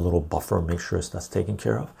 right? I have a little buffer, make sure that's taken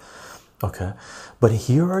care of. Okay, but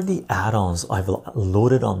here are the add-ons I've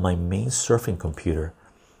loaded on my main surfing computer,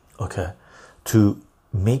 okay, to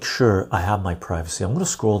make sure I have my privacy. I'm going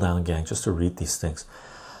to scroll down, gang, just to read these things.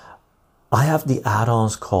 I have the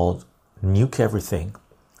add-ons called Nuke Everything,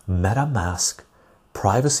 MetaMask,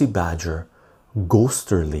 Privacy Badger,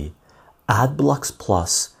 Ghosterly, AdBlocks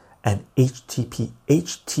Plus, and HTTPS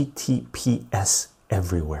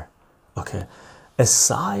everywhere. Okay,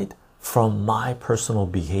 aside from my personal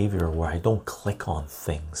behavior where I don't click on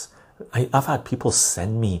things, I've had people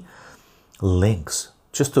send me links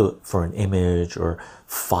just for an image or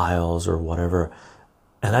files or whatever,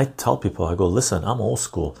 and I tell people, I go, listen, I'm old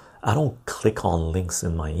school. I don't click on links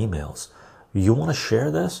in my emails. You want to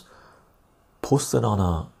share this? Post it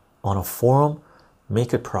on a forum,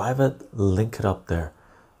 make it private, link it up there.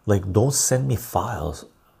 Like, don't send me files.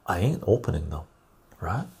 I ain't opening them,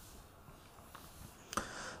 right?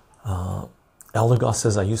 Eldergoss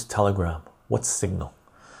says, I use Telegram. What's Signal?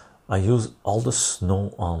 I use All the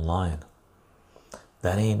Snow Online.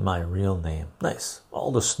 That ain't my real name. Nice.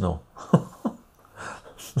 All the Snow.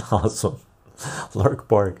 Awesome. Lark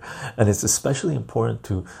Bark. And it's especially important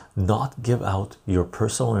to not give out your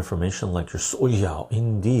personal information, like your yeah,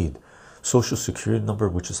 indeed, social security number,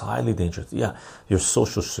 which is highly dangerous. Yeah, your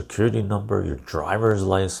social security number, your driver's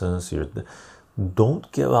license, don't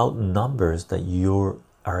give out numbers that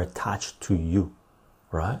are attached to you,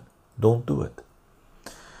 right? Don't do it.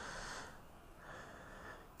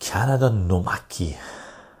 Canada Nomaki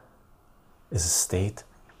is a state.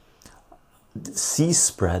 Sea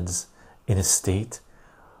spreads in a state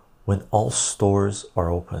when all stores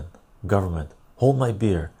are open. Government, hold my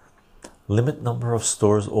beer. Limit number of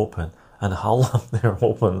stores open and how long they're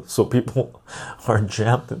open, so people are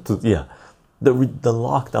jammed into. Yeah, the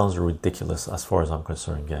lockdowns are ridiculous as far as I'm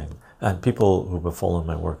concerned, gang. And people who've been following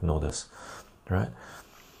my work know this, right?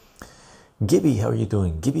 Gibby, how are you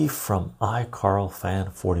doing? Gibby from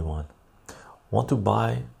iCarlFan41. Want to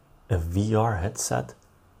buy a VR headset,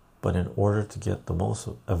 but in order to get the most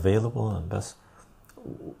available and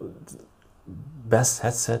best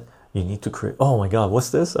headset, you need to create. Oh my god, what's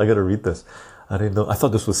this? I gotta read this. I didn't know. I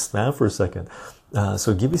thought this was Snap for a second.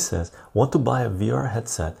 So Gibby says, want to buy a VR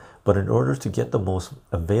headset, but in order to get the most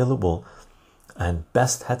available and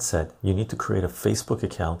best headset, you need to create a Facebook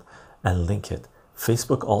account and link it.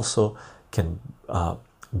 Facebook also can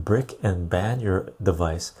brick and ban your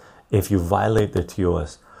device if you violate their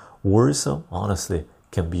TOS. Worrisome, honestly,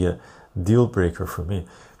 can be a deal breaker for me.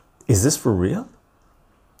 Is this for real?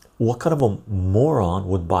 What kind of a moron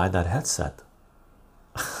would buy that headset?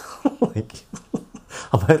 Like,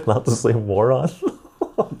 am I allowed to say moron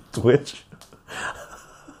on Twitch?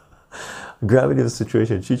 Gravity of the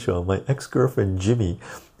situation, Chicho. My ex-girlfriend Jimmy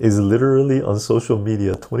is literally on social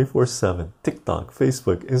media 24/7. TikTok,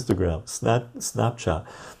 Facebook, Instagram, Snapchat.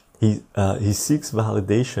 He seeks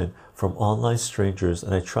validation from online strangers,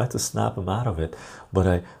 and I tried to snap him out of it, but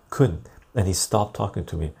I couldn't, and he stopped talking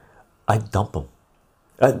to me. I dump him.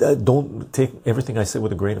 I don't take everything I say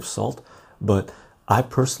with a grain of salt, but I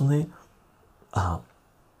personally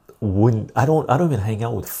wouldn't. I don't even hang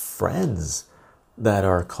out with friends that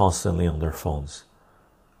are constantly on their phones,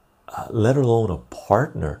 let alone a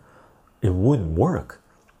partner. It wouldn't work.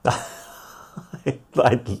 I'd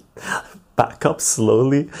back up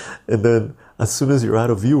slowly, and then as soon as you're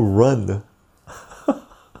out of view, run.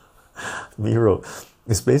 Miro,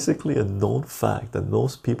 it's basically a known fact that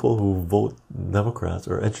most people who vote Democrats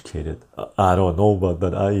are educated. I don't know about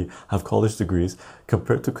that. I have college degrees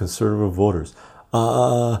compared to conservative voters.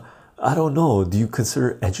 I don't know. Do you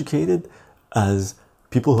consider educated as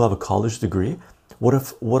people who have a college degree? What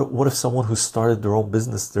if someone who started their own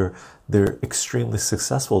business, they're extremely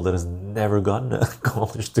successful, that has never gotten a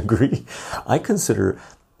college degree? I consider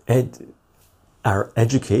our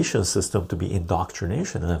education system to be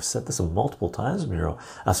indoctrination, and I've said this multiple times, Miro.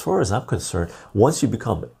 As far as I'm concerned, once you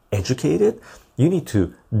become educated, you need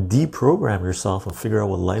to deprogram yourself and figure out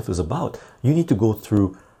what life is about. You need to go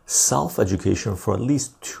through self-education for at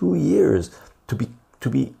least 2 years to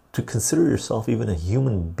consider yourself even a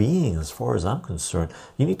human being. As far as I'm concerned,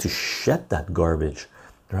 you need to shed that garbage,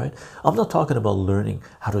 right? I'm not talking about learning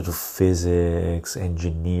how to do physics,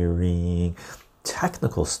 engineering,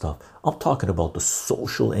 technical stuff. I'm talking about the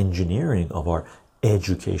social engineering of our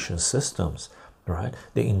education systems, right?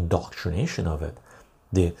 The indoctrination of it,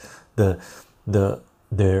 their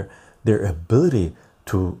ability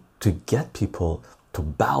to get people to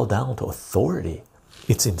bow down to authority.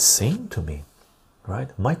 It's insane to me, right?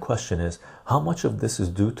 My question is, how much of this is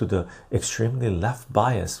due to the extremely left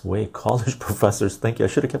bias way college professors think? I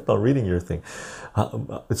should have kept on reading your thing.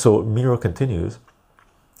 So Miro continues,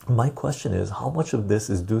 My question is, how much of this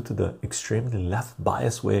is due to the extremely left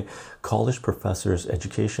biased way college professors'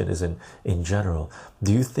 education is in general?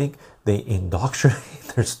 Do you think they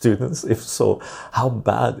indoctrinate their students? If so, how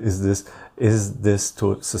bad is this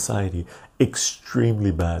to society?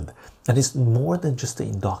 Extremely bad. And it's more than just the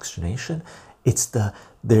indoctrination, it's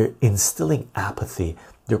they're instilling apathy,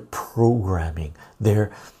 their programming,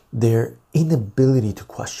 their inability to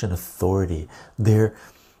question authority, their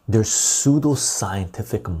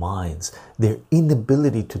pseudo-scientific minds, their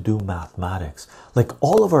inability to do mathematics. Like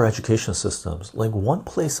all of our education systems, like one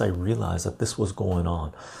place I realized that this was going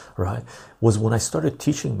on, right, was when I started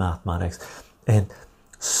teaching mathematics and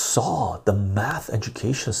saw the math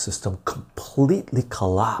education system completely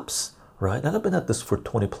collapse, right? And I've been at this for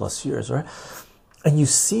 20 plus years, right? And you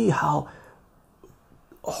see how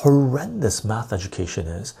horrendous math education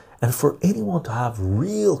is, and for anyone to have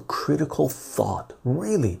real critical thought,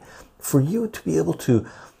 really, for you to be able to,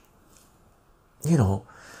 you know,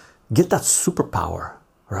 get that superpower,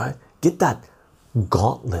 right? Get that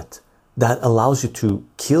gauntlet that allows you to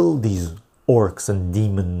kill these orcs and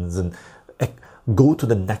demons and go to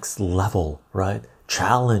the next level, right?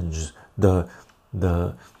 Challenge the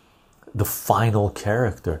final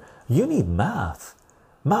character. You need math.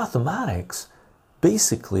 Mathematics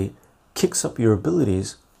basically kicks up your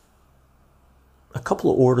abilities a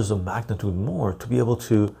couple of orders of magnitude more to be able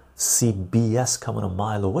to see BS coming a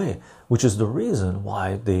mile away, which is the reason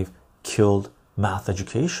why they've killed math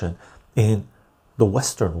education in the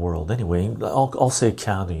Western world anyway. I'll say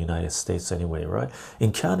Canada, United States anyway, right?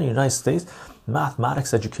 In Canada, United States,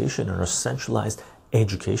 mathematics education in our centralized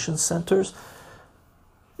education centers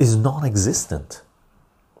is non-existent.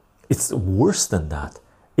 It's worse than that.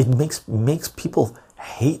 It makes people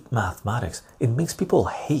hate mathematics. It makes people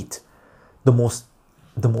hate the most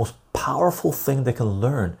powerful thing they can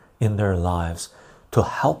learn in their lives to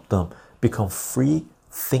help them become free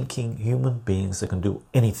thinking human beings that can do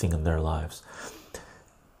anything in their lives.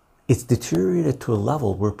 It's deteriorated to a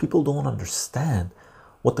level where people don't understand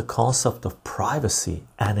what the concept of privacy,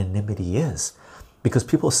 anonymity is, because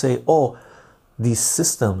people say, oh, these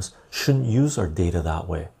systems shouldn't use our data that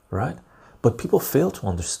way, right? But people fail to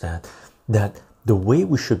understand that the way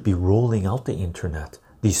we should be rolling out the internet,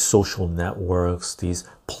 these social networks, these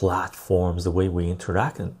platforms, the way we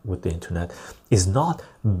interact with the internet, is not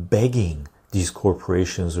begging these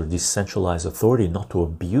corporations or decentralized authority not to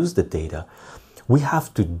abuse the data. We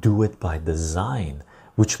have to do it by design,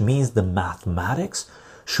 which means the mathematics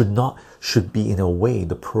should be in a way,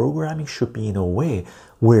 the programming should be in a way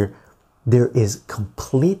where there is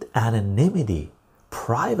complete anonymity,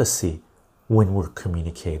 privacy when we're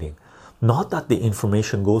communicating. Not that the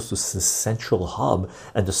information goes to the central hub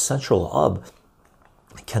and the central hub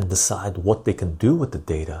can decide what they can do with the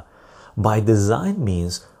data. By design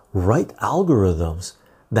means write algorithms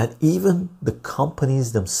that even the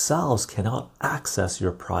companies themselves cannot access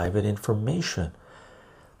your private information.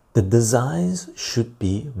 The designs should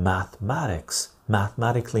be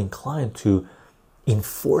mathematically inclined to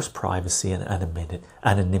enforce privacy and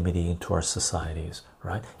anonymity into our societies,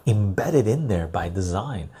 right? Embedded in there by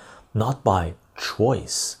design, not by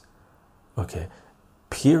choice. Okay,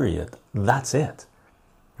 period. That's it,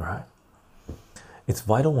 right? It's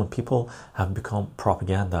vital when people have become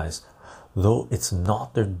propagandized, though it's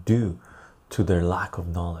not their due to their lack of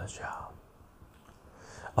knowledge. Yeah.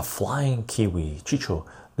 A flying kiwi, Chicho.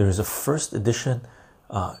 There is a first edition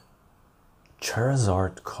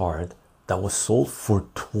Charizard card that was sold for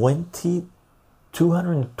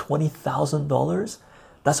 $220,000.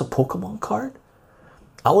 That's a Pokemon card.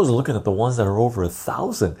 I was looking at the ones that are over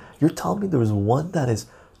 1,000. You're telling me there was one that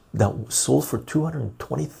sold for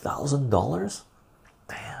 $220,000?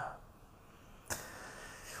 Damn.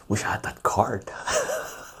 Wish I had that card.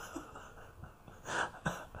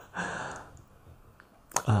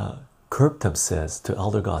 Curbtem says to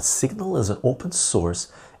Elder God, Signal is an open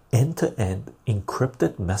source end-to-end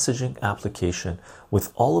encrypted messaging application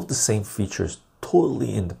with all of the same features,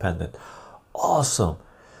 totally independent. Awesome.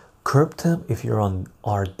 Curbtem, if you're on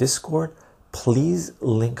our Discord, please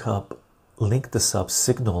link this up,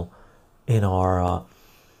 Signal, in our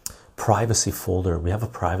privacy folder. We have a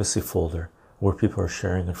privacy folder where people are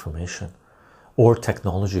sharing information, or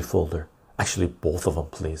technology folder. Actually, both of them,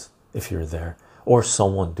 please, if you're there, or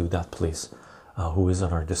someone do that, please, who is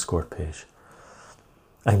on our Discord page.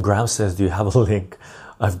 And Graham says, do you have a link?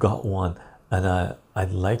 I've got one, and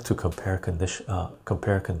I'd like to compare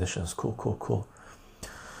conditions. Cool.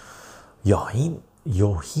 Yohin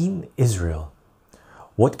Israel,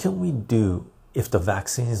 what can we do if the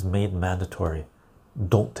vaccine is made mandatory?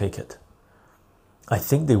 Don't take it. I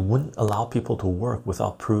think they wouldn't allow people to work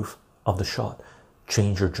without proof of the shot.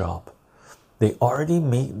 Change your job. They already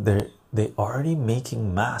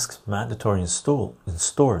making masks mandatory in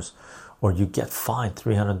stores, or you get fined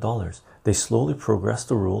 $300. They slowly progress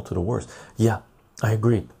the rule to the worst. Yeah, I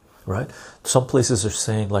agree, right? Some places are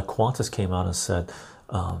saying, like Qantas came out and said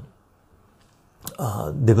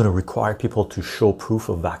they're going to require people to show proof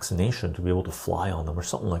of vaccination to be able to fly on them, or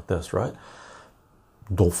something like this, right?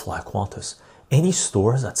 Don't fly Qantas. Any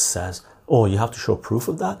stores that says, oh, you have to show proof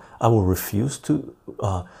of that, I will refuse to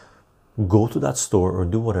go to that store or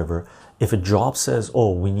do whatever. If a job says,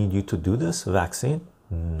 oh, we need you to do this vaccine,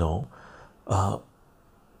 no.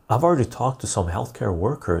 I've already talked to some healthcare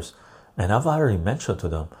workers, and I've already mentioned to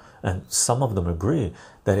them, and some of them agree,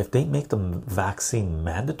 that if they make the vaccine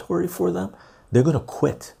mandatory for them, they're going to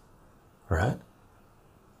quit, right?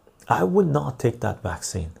 I would not take that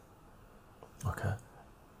vaccine. Okay.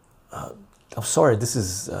 I'm sorry, this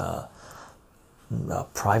is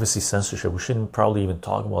privacy censorship. We shouldn't probably even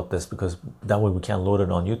talk about this, because that way we can't load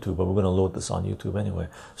it on YouTube, but we're going to load this on YouTube anyway,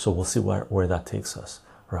 so we'll see where that takes us,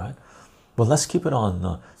 right? But let's keep it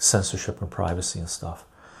on censorship and privacy and stuff.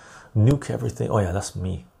 Nuke everything. Oh yeah, that's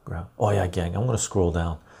me, Graham. Oh yeah, gang, I'm going to scroll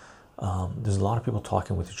down. There's a lot of people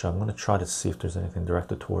talking with each other. I'm going to try to see if there's anything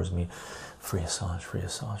directed towards me. Free Assange, free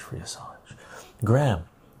Assange, free Assange. Graham,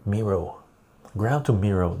 Miro. Graham to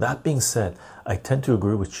Miro. That being said, I tend to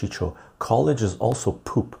agree with Chicho. College is also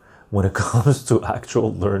poop when it comes to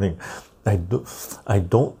actual learning. I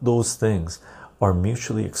don't those things are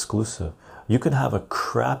mutually exclusive. You can have a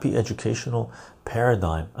crappy educational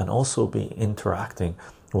paradigm and also be interacting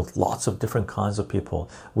with lots of different kinds of people,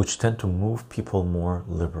 which tend to move people more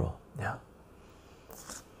liberal. Yeah.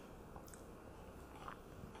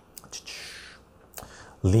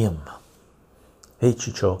 Liam. Hey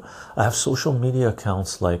Chicho, I have social media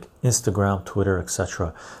accounts like Instagram, Twitter,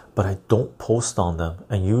 etc., but I don't post on them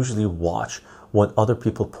and usually watch what other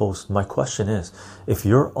people post. My question is, if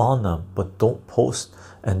you're on them but don't post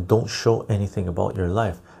and don't show anything about your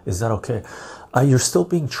life, is that okay? You're still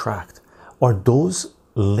being tracked. Are those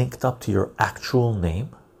linked up to your actual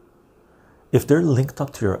name? If they're linked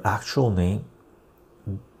up to your actual name,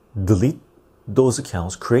 delete those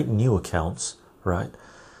accounts, create new accounts, right?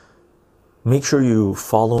 Make sure you're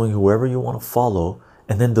following whoever you want to follow,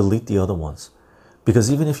 and then delete the other ones.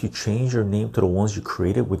 Because even if you change your name to the ones you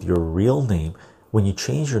created with your real name, when you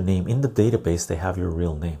change your name in the database, they have your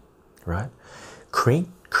real name, right?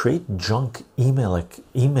 Create junk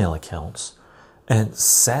email accounts and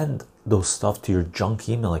send those stuff to your junk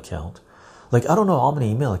email account. Like, I don't know how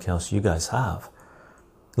many email accounts you guys have.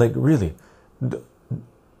 Like, really,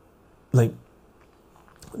 like,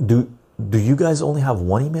 do you guys only have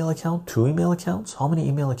one email account, 2 email accounts? How many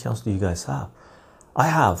email accounts do you guys have? I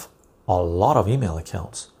have a lot of email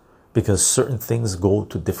accounts because certain things go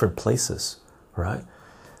to different places, right?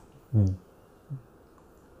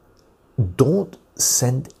 Don't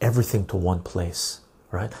send everything to one place,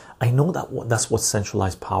 right? I know that's what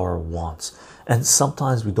centralized power wants, and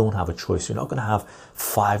sometimes we don't have a choice. You're not going to have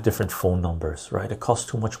 5 different phone numbers, right? It costs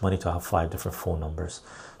too much money to have 5 different phone numbers,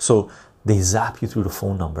 so they zap you through the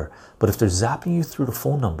phone number. But if they're zapping you through the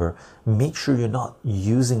phone number, make sure you're not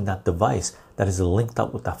using that device that is linked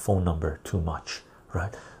up with that phone number too much,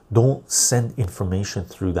 right? Don't send information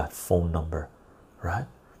through that phone number, right?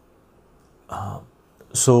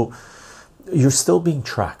 So you're still being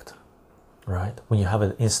tracked, right? When you have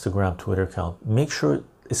an Instagram, Twitter account, make sure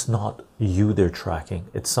it's not you they're tracking.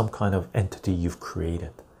 It's some kind of entity you've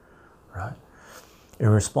created, right? In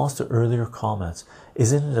response to earlier comments,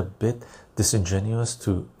 isn't it a bit disingenuous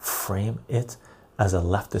to frame it as a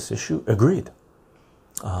leftist issue? Agreed.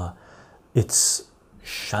 It's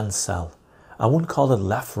chancel. I wouldn't call it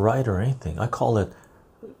left, right, or anything. I call it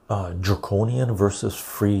draconian versus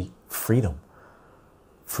freedom,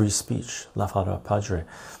 free speech. La Fara Padre.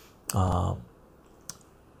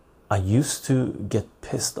 I used to get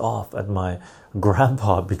pissed off at my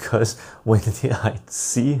grandpa because when I'd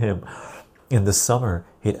see him in the summer,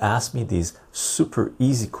 he'd ask me these super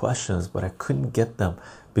easy questions, but I couldn't get them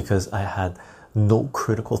because I had no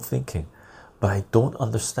critical thinking. But I don't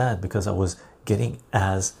understand because I was getting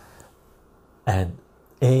as an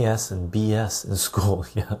AS and BS in school.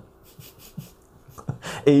 Yeah.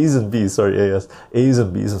 A's and B's, sorry, A's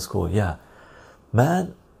and B's in school. Yeah.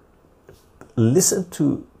 Man, listen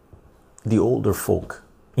to the older folk,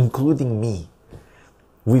 including me.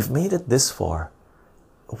 We've made it this far.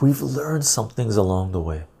 We've learned some things along the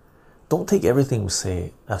way. Don't take everything we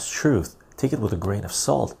say as truth. Take it with a grain of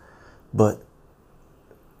salt. But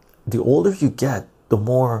the older you get, the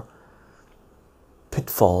more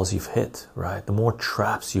pitfalls you've hit, right? The more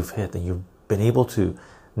traps you've hit and you've been able to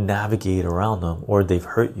navigate around them, or they've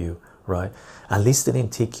hurt you, right? At least they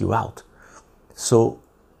didn't take you out. So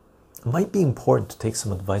it might be important to take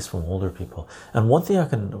some advice from older people. And one thing I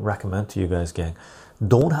can recommend to you guys, gang,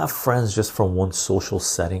 don't have friends just from one social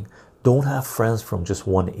setting. Don't have friends from just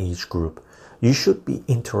one age group. You should be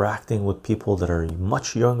interacting with people that are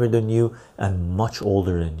much younger than you and much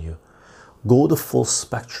older than you. Go the full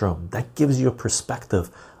spectrum. That gives you a perspective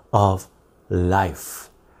of life.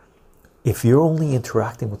 If you're only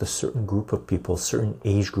interacting with a certain group of people, certain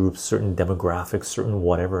age groups, certain demographics, certain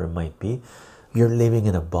whatever it might be, you're living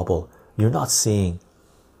in a bubble. You're not seeing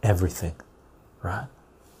everything, right?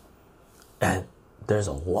 And there's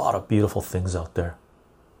a lot of beautiful things out there.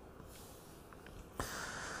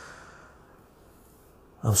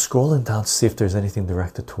 I'm scrolling down to see if there's anything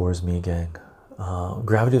directed towards me, gang.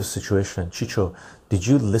 Gravity of the Situation. Chicho, did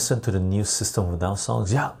you listen to the new System of a Down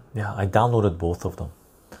songs? Yeah, I downloaded both of them.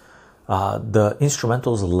 The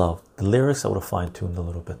instrumentals I love. The lyrics I would have fine-tuned a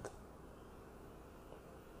little bit.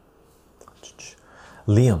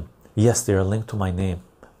 Liam, yes, they are linked to my name.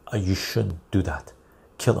 You shouldn't do that.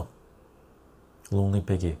 Kill them. Lonely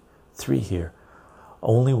Piggy. 3 here.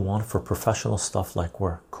 Only one for professional stuff like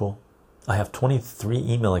work. Cool. I have 23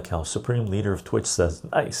 email accounts. Supreme Leader of Twitch says,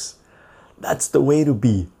 nice. That's the way to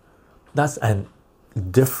be. And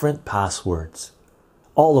different passwords.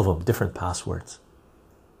 All of them different passwords.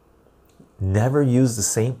 Never use the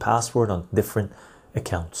same password on different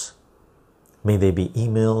accounts. May they be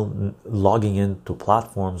email, logging into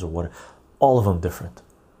platforms or whatever. All of them different.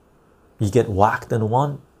 You get whacked in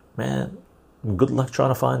one, man, good luck trying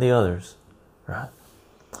to find the others, right?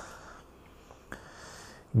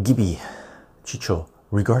 Gibby, Chicho,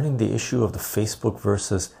 regarding the issue of the Facebook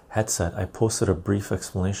versus headset, I posted a brief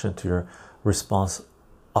explanation to your response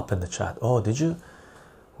up in the chat. Oh, did you?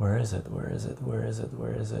 Where is it?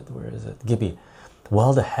 Gibby,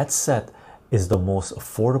 well, the headset is the most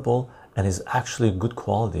affordable and is actually good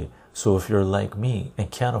quality. So if you're like me and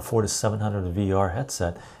can't afford a 700 VR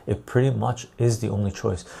headset, it pretty much is the only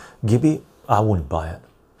choice. Gibby, I wouldn't buy it.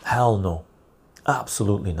 Hell no.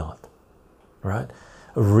 Absolutely not. Right?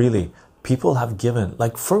 Really, people have given,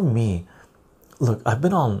 like for me, look, I've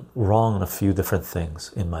been wrong on a few different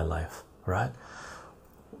things in my life, right?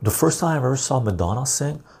 The first time I ever saw Madonna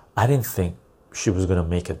sing, I didn't think she was going to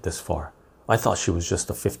make it this far. I thought she was just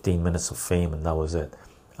a 15 minutes of fame and that was it.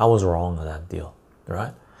 I was wrong on that deal,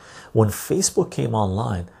 right? When Facebook came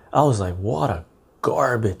online, I was like, what a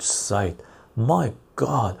garbage site. My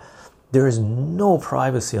God, there is no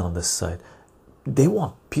privacy on this site. They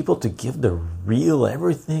want people to give their real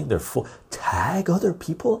everything, their full, tag other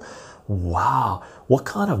people. Wow, what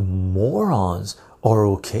kind of morons are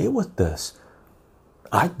okay with this?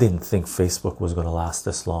 I didn't think Facebook was going to last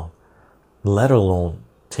this long, let alone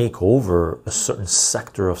take over a certain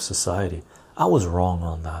sector of society. I was wrong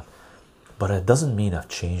on that, but it doesn't mean I've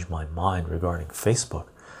changed my mind regarding Facebook.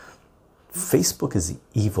 Facebook is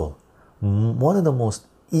evil, one of the most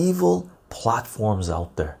evil platforms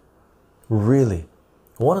out there. Really,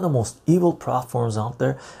 one of the most evil platforms out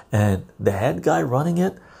there, and the head guy running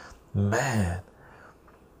it, man.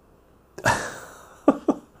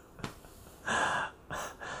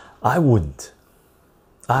 I wouldn't,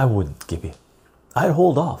 Gibby. I'd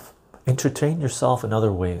hold off. Entertain yourself in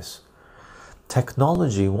other ways.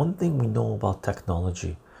 Technology, one thing we know about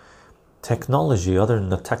technology, other than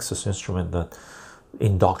the Texas Instrument that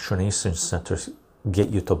indoctrination centers get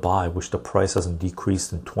you to buy, which the price hasn't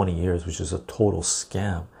decreased in 20 years, which is a total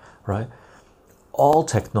scam, right? All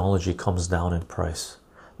technology comes down in price.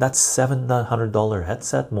 That $700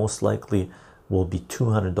 headset most likely will be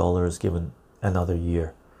 $200 given another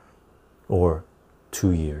year or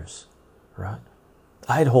 2 years, right?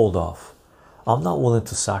 I'd hold off. I'm not willing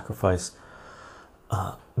to sacrifice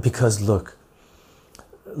because look,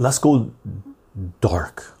 let's go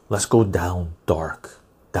dark. Let's go down dark,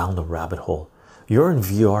 down the rabbit hole. You're in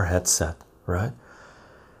VR headset, right?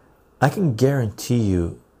 I can guarantee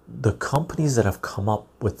you the companies that have come up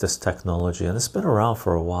with this technology, and it's been around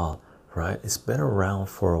for a while, right? It's been around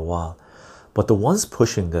for a while. But the ones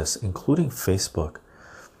pushing this, including Facebook,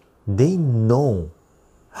 they know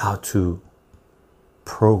how to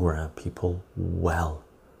program people well,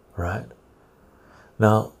 right?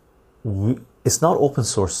 Now, it's not open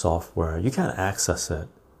source software. You can't access it.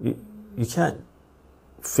 You can't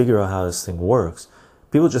figure out how this thing works.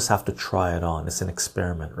 People just have to try it on. It's an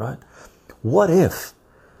experiment, right? What if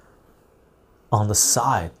on the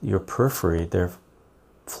side, your periphery, they're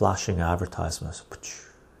flashing advertisements?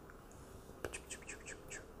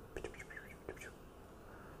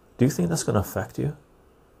 Do you think that's going to affect you?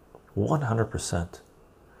 100%.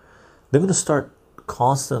 They're going to start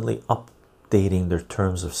constantly updating their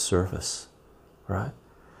terms of service, right?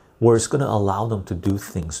 Where it's going to allow them to do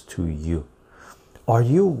things to you. Are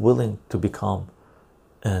you willing to become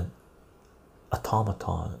an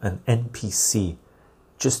automaton, an NPC,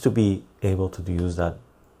 just to be able to use that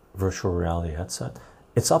virtual reality headset?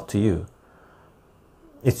 It's up to you.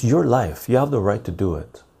 It's your life. You have the right to do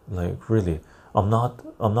it. Like, really, I'm not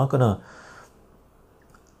gonna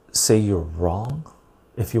say you're wrong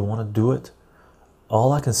if you want to do it.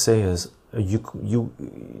 All I can say is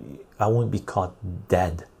I wouldn't be caught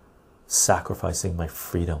dead sacrificing my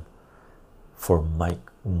freedom for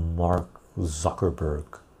Mark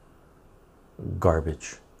Zuckerberg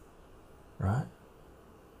garbage, right?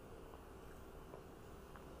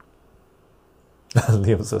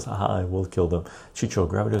 Liam says, "Haha, I will kill them." Chicho,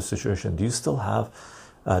 gravity of the situation. Do you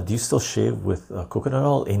still shave with coconut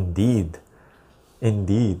oil? Indeed,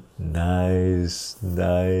 indeed. Nice.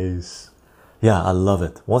 Yeah, I love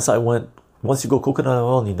it. Once you go coconut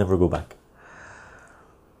oil, you never go back.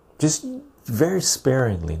 Just very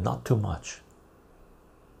sparingly, not too much.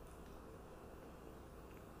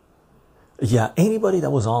 Yeah, anybody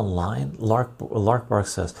that was online, Lark Bark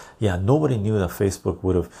says, yeah, nobody knew that Facebook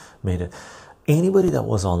would have made it. Anybody that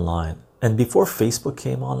was online, and before Facebook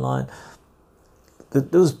came online,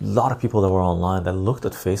 there was a lot of people that were online that looked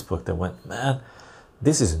at Facebook that went, man,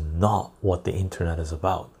 this is not what the internet is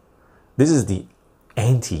about. This is the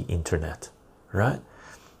anti-internet, right?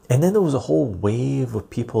 And then there was a whole wave of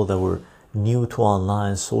people that were new to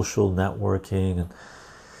online social networking,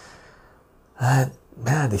 and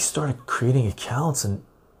man, they started creating accounts, and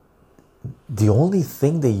the only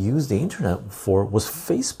thing they used the internet for was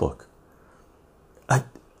Facebook.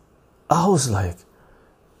 I was like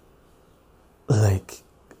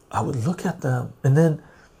I would look at them, and then,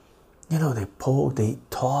 you know, they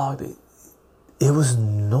talked, it was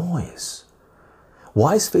noise.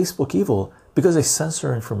 Why is Facebook evil? Because they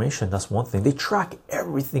censor information. That's one thing. They track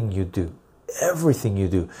everything you do.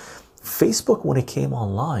 Facebook, when it came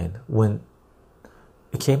online, when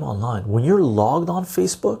you're logged on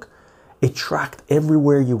Facebook, it tracked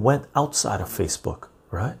everywhere you went outside of Facebook,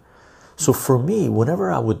 right? So for me,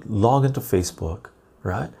 whenever I would log into Facebook,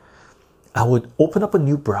 right, I would open up a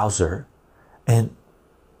new browser and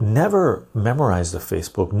never memorize the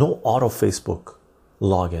Facebook, no auto Facebook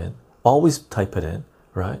login, always type it in,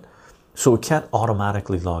 right? So it can't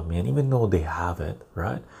automatically log me in, even though they have it,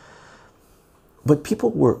 right? But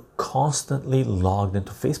people were constantly logged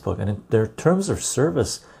into Facebook, and in their terms of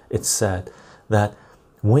service, it said that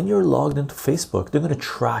when you're logged into Facebook, they're going to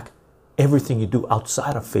track everything you do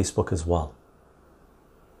outside of Facebook as well.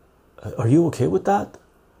 Are you okay with that,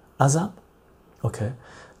 Azam? Okay.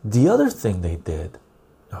 The other thing they did,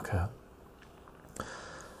 okay,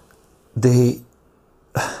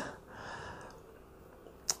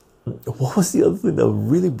 what was the other thing that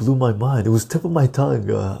really blew my mind? It was tip of my tongue.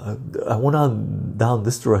 I went on down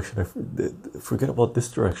this direction. I forget about this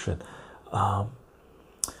direction. I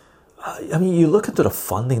mean, you look into the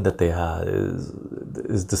funding that they had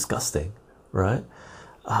is disgusting, right?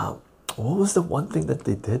 What was the one thing that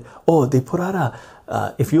they did? Oh, they put out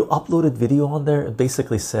if you uploaded video on there, it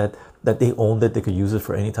basically said that they owned it. They could use it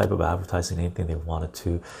for any type of advertising, anything they wanted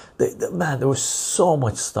to. Man, there was so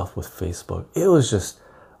much stuff with Facebook. It was just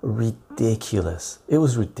ridiculous. It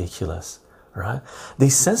was ridiculous, right? They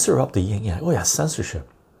censor up the yin yang. Oh yeah, censorship.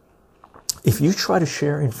 If you try to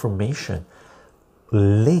share information,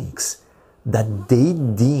 links that they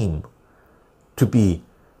deem to be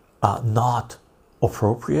not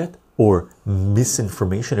appropriate or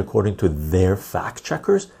misinformation according to their fact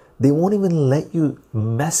checkers, they won't even let you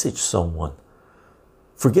message someone.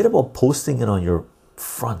 Forget about posting it on your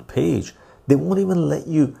front page. They won't even let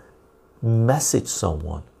you message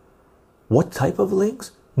someone. What type of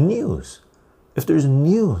links? News. If there's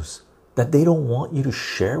news that they don't want you to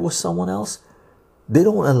share with someone else, they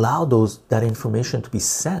don't allow that information to be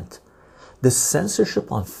sent. The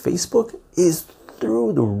censorship on Facebook is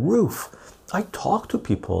through the roof. I talk to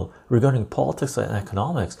people regarding politics and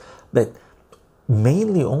economics that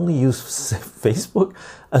mainly only use Facebook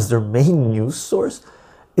as their main news source.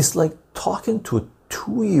 It's like talking to a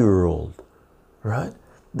 2-year-old, right?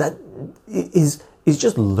 That is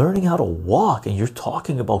just learning how to walk, and you're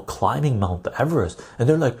talking about climbing Mount Everest, and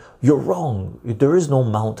they're like, you're wrong. There is no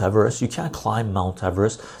Mount Everest. You can't climb Mount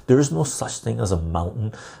Everest. There is no such thing as a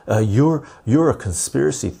mountain. You're a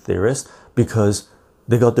conspiracy theorist because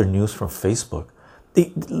they got their news from Facebook.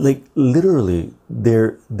 They like literally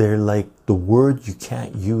they're like the word you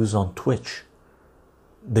can't use on Twitch.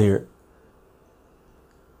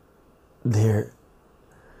 they're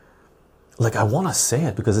like, I want to say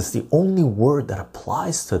it because it's the only word that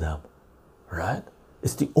applies to them, right?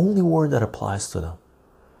 It's the only word that applies to them.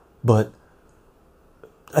 But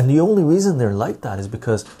and the only reason they're like that is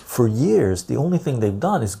because for years the only thing they've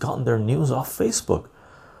done is gotten their news off Facebook.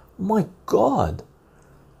 My God,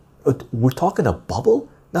 we're talking a bubble.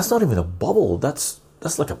 That's not even a bubble. That's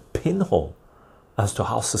like a pinhole as to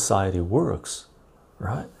how society works,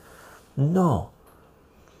 right? No,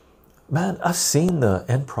 man, I've seen the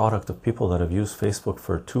end product of people that have used Facebook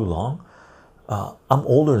for too long. I'm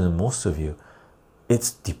older than most of you.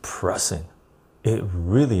 It's depressing. It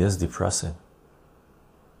really is depressing.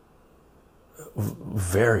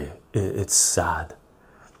 Very. It's sad.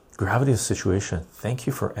 Gravity of the situation. Thank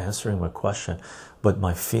you for answering my question, but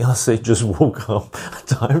my fiance just woke up.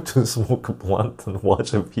 Time to smoke a blunt and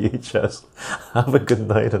watch a VHS. Have a good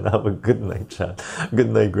night and have a good night, chat.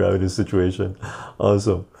 Good night, gravity situation.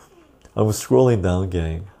 Awesome. I was scrolling down,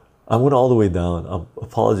 gang. I went all the way down.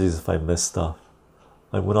 Apologies if I missed stuff.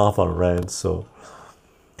 I went off on rant. So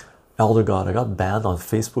Elder God, I got banned on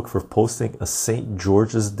Facebook for posting a St.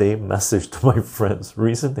 George's Day message to my friends.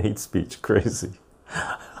 Recent hate speech. Crazy.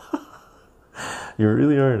 You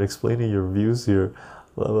really aren't explaining your views here.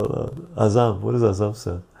 Azam, what does Azam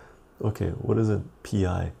say? Okay, what is it?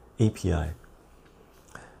 PI, API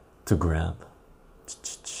to Graham.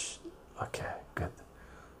 Okay, good.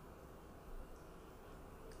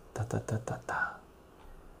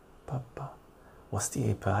 What's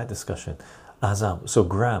the API discussion? Azam, so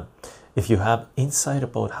Graham, if you have insight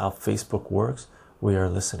about how Facebook works, we are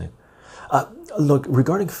listening. Look,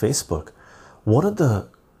 regarding Facebook, one of the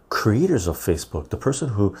creators of Facebook, the person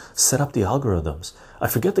who set up the algorithms, I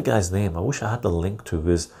forget the guy's name. I wish I had the link to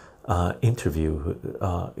his interview.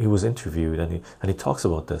 He was interviewed and he talks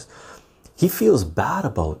about this. He feels bad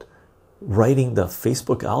about writing the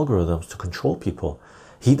Facebook algorithms to control people.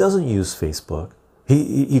 He doesn't use Facebook.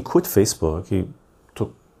 He quit Facebook. He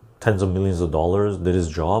took tens of millions of dollars, did his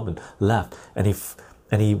job and left, and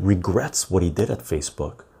he regrets what he did at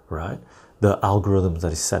Facebook, right? The algorithms that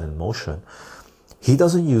he set in motion. He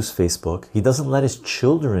doesn't use Facebook. He doesn't let his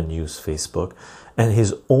children use Facebook. And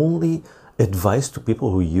his only advice to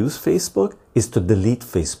people who use Facebook is to delete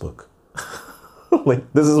Facebook.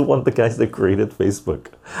 Like, this is one of the guys that created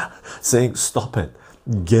Facebook saying, stop it,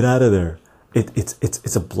 get out of there.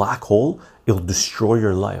 It's a black hole. It'll destroy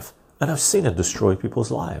your life. And I've seen it destroy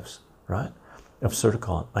people's lives, right?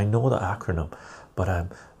 Absurdicon. I know the acronym, but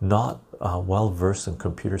I'm not well versed in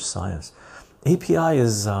computer science. API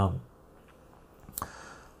is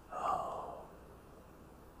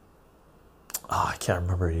I can't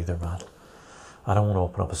remember it either, man. I don't want to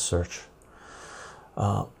open up a search.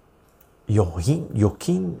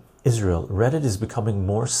 Yokin Israel, Reddit is becoming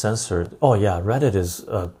more censored. Oh yeah, Reddit is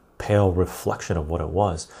a pale reflection of what it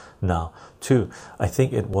was now too. I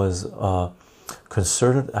think it was a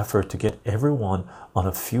concerted effort to get everyone on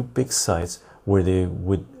a few big sites where they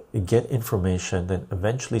would get information, then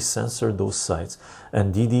eventually censor those sites,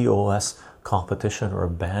 and DDoS competition or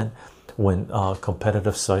ban when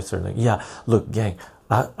competitive sites are like, yeah, look, gang,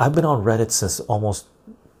 I've been on Reddit since almost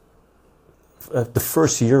the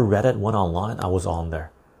first year Reddit went online. I was on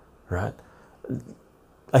there, right?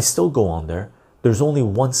 I still go on there. There's only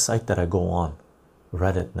one site that I go on,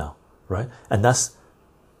 Reddit now, right? And that's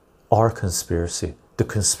our conspiracy, the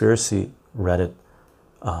conspiracy Reddit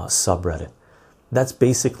subreddit. That's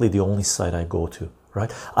basically the only site I go to,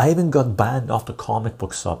 right? I even got banned off the comic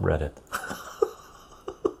book subreddit.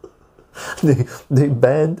 They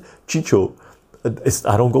banned Chicho.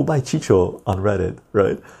 I don't go by Chicho on Reddit,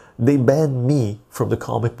 right? They banned me from the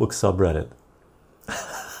comic book subreddit.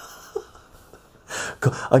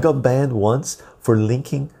 I got banned once for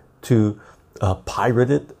linking to a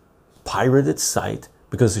pirated site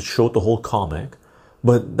because it showed the whole comic,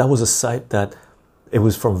 but that was a site that it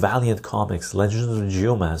was from Valiant Comics, Legends of the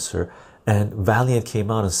Geomancer, and Valiant came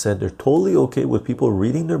out and said they're totally okay with people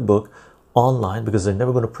reading their book online because they're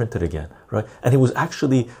never going to print it again, right? And it was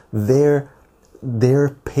actually their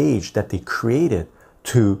page that they created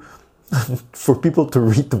to for people to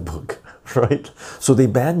read the book, right? So they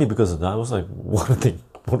banned me because of that. I was like, what are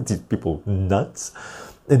these people nuts?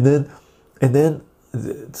 And then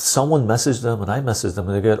someone messaged them and I messaged them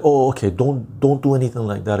and they get, oh, okay, don't do anything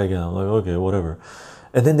like that again. I'm like, okay, whatever.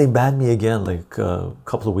 And then they banned me again like a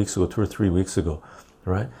couple of weeks ago, 2 or 3 weeks ago,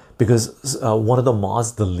 right? Because one of the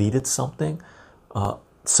mods deleted something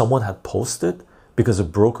someone had posted because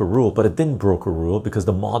it broke a rule, but it didn't broke a rule because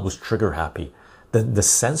the mod was trigger happy. The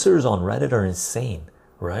censors on Reddit are insane,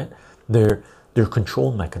 right? They're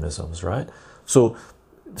control mechanisms, right? So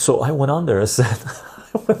I went on there. I said,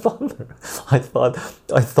 I went on there. I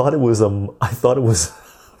thought it was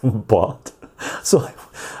bot. So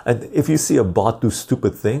and if you see a bot do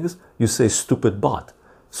stupid things, you say stupid bot.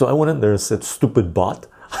 So I went in there and said stupid bot.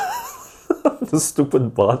 The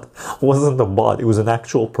stupid bot wasn't a bot, it was an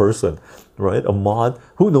actual person, right? A mod,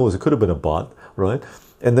 who knows, it could have been a bot, right?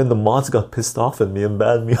 And then the mods got pissed off at me and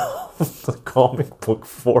banned me off the comic book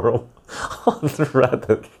forum on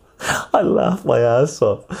Reddit. I laughed my ass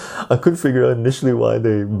off. I couldn't figure out initially why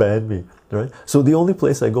they banned me, right? So the only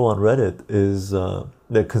place I go on Reddit is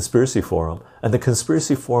the conspiracy forum, and the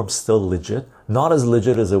conspiracy forum's still legit. Not as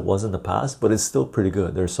legit as it was in the past, but it's still pretty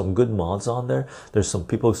good. There's some good mods on there. There's some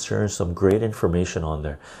people sharing some great information on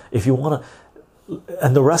there. If you want to,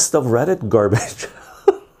 and the rest of Reddit, garbage.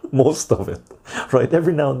 Most of it, right?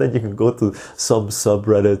 Every now and then you can go to some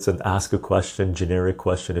subreddits and ask a question, generic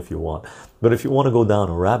question if you want. But if you want to go down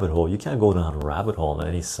a rabbit hole, you can't go down a rabbit hole in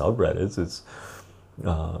any subreddits. It's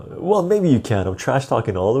well, maybe you can. I'm trash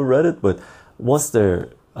talking all of Reddit, but once their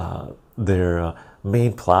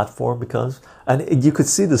main platform becomes, and you could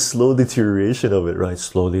see the slow deterioration of it, right?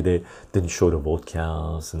 Slowly they didn't show the vote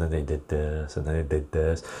counts, and then they did this, and then they did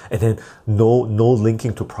this, and then no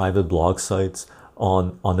linking to private blog sites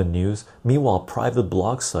on the news. Meanwhile, private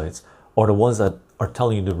blog sites are the ones that are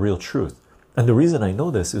telling you the real truth. And the reason I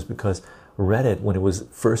know this is because Reddit, when it was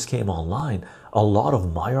first came online, a lot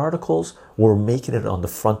of my articles were making it on the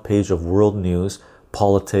front page of world news,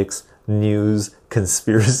 politics, news,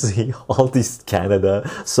 conspiracy, all these Canada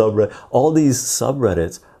subreddit, all these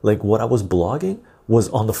subreddits, like what I was blogging was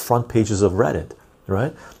on the front pages of Reddit,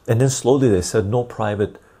 right? And then slowly they said no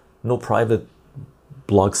private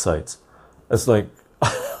blog sites. It's like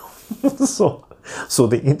so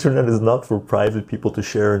the internet is not for private people to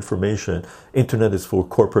share information. Internet is for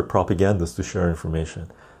corporate propagandists to share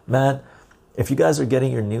information. Man, if you guys are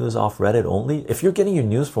getting your news off Reddit only, if you're getting your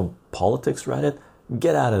news from politics Reddit,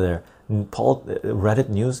 get out of there. Reddit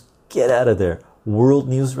news, get out of there. World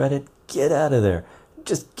news Reddit, get out of there.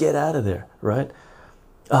 Just get out of there, right?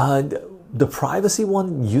 The privacy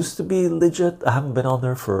one used to be legit. I haven't been on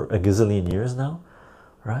there for a gazillion years now,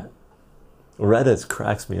 right? Reddit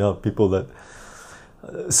cracks me up. People that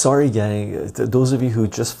sorry gang, those of you who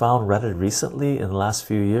just found Reddit recently in the last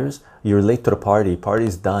few years, you're late to the party.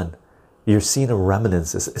 Party's done. You're seeing a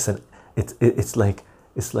remnants. It's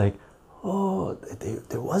like oh,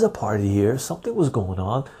 there was a party here, something was going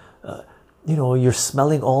on. You know, you're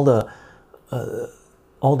smelling all the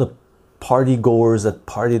party goers that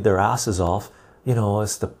partied their asses off. You know,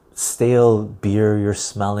 it's the stale beer you're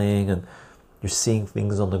smelling, and you're seeing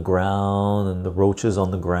things on the ground and the roaches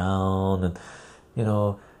on the ground, and you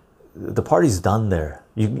know the party's done there.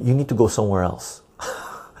 You need to go somewhere else.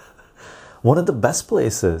 One of the best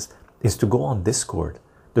places is to go on Discord.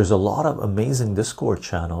 There's a lot of amazing Discord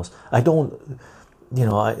channels. I don't, you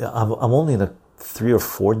know, I'm only in 3 or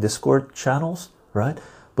 4 Discord channels, right?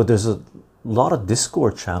 But there's a lot of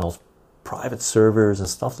Discord channels, private servers and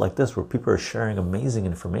stuff like this, where people are sharing amazing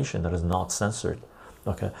information that is not censored.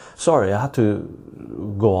 Okay, sorry, I had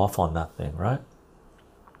to go off on that thing, right?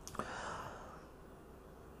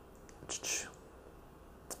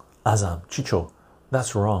 Azam, Chicho,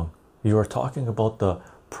 that's wrong. You are talking about the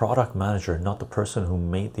product manager, not the person who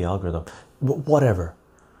made the algorithm. Whatever.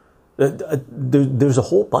 There's a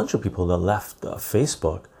whole bunch of people that left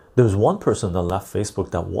Facebook. There's one person that left Facebook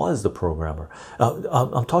that was the programmer.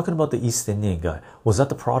 I'm talking about the East Indian guy. Was that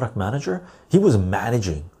the product manager? He was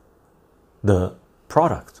managing the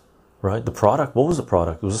product, right? The product, what was the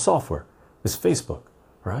product? It was a software. It's Facebook,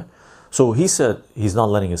 right? So he said he's not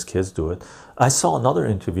letting his kids do it. I saw another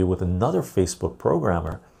interview with another Facebook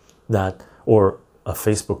programmer or a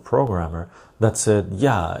Facebook programmer that said,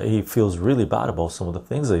 yeah, he feels really bad about some of the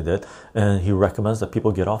things they did, and he recommends that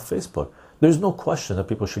people get off Facebook. There's no question that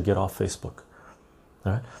people should get off Facebook.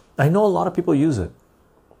 All right? I know a lot of people use it.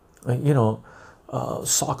 You know,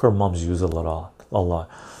 soccer moms use it a lot.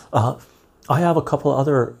 I have a couple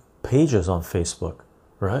other pages on Facebook,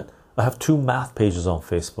 right? I have 2 math pages on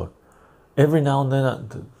Facebook. Every now and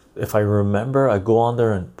then, if I remember, I go on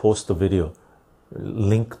there and post a video,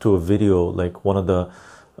 link to a video, like one of the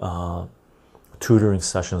tutoring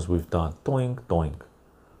sessions we've done. Doink, doink.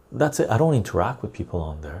 That's it. I don't interact with people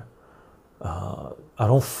on there. I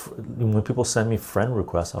don't. When people send me friend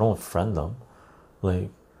requests, I don't friend them. Like,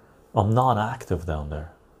 I'm not active down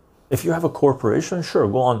there. If you have a corporation, sure,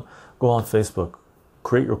 go on Facebook,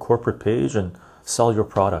 create your corporate page and sell your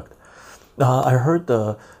product. I heard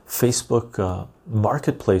the Facebook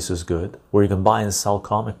marketplace is good, where you can buy and sell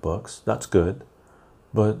comic books. That's good,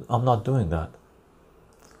 but I'm not doing that.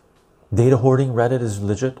 Data hoarding Reddit is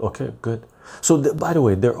legit. Okay, good. So by the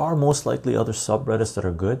way, there are most likely other subreddits that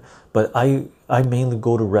are good, but I mainly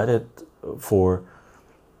go to Reddit for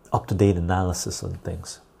up-to-date analysis on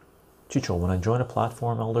things. Chicho, when I join a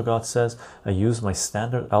platform, Elder God says, I use my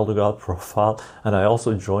standard Elder God profile, and I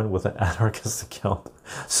also join with an anarchist account,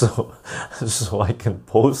 so I can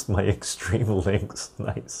post my extreme links.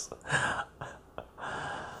 Nice.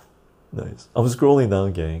 Nice. I'm scrolling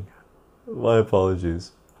down, gang. My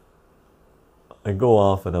apologies. I go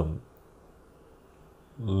off and I'm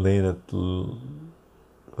laying it.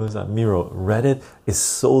 What is that? Miro. Reddit is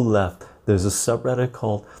so left. There's a subreddit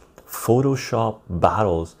called Photoshop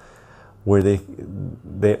Battles, where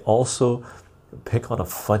they also pick on a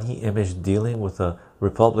funny image dealing with a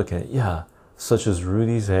Republican, yeah, such as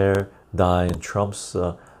Rudy's hair dye and Trump's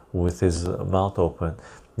with his mouth open.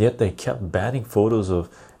 Yet they kept banning photos of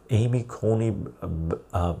Amy Coney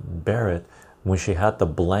Barrett when she had the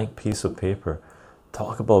blank piece of paper.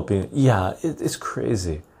 Talk about being, yeah, it's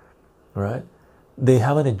crazy, right? They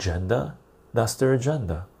have an agenda. That's their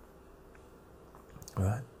agenda,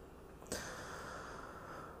 right?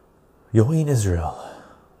 Yo, in Israel,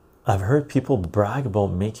 I've heard people brag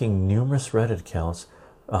about making numerous Reddit accounts,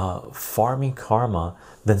 farming karma,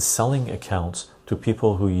 then selling accounts to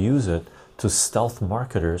people who use it to stealth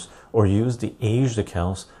marketers or use the aged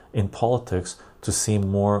accounts in politics to seem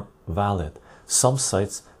more valid. Some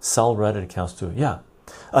sites sell Reddit accounts too. Yeah,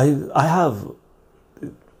 I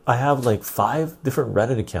have like 5 different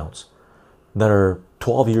Reddit accounts that are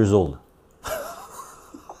 12 years old.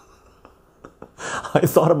 I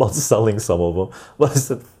thought about selling some of them, but I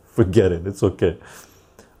said, forget it, it's okay.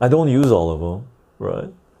 I don't use all of them,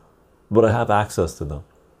 right? But I have access to them.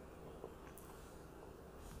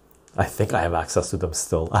 I think I have access to them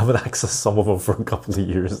still. I haven't accessed some of them for a couple of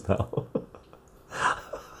years now.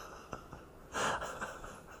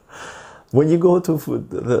 When you go to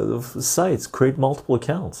the sites, create multiple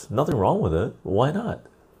accounts. Nothing wrong with it. Why not?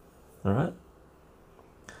 All right.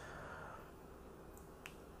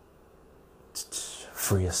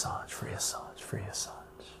 Free Assange, free Assange, free Assange.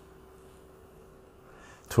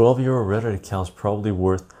 12-year-old Reddit accounts probably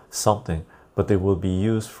worth something, but they will be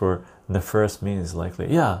used for nefarious means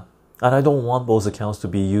likely. Yeah, and I don't want those accounts to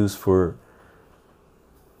be used for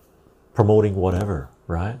promoting whatever,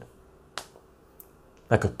 right?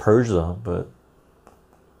 I could purge them, but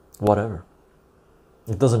whatever.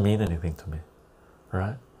 It doesn't mean anything to me,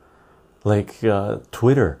 right? Like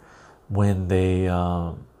Twitter, when they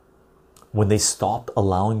stopped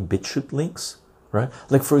allowing BitChute links, right?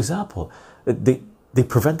 Like for example, they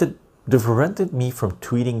prevented me from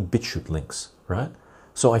tweeting BitChute links, right?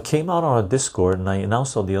 So I came out on a Discord and I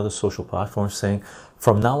announced on the other social platforms saying,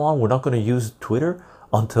 from now on, we're not going to use Twitter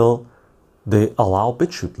until they allow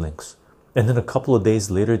BitChute links. And then a couple of days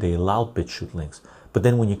later, they allowed BitChute links. But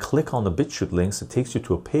then when you click on the BitChute links, it takes you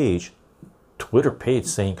to a page, Twitter page,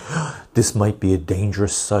 saying, this might be a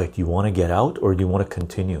dangerous site. You want to get out or do you want to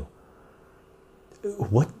continue?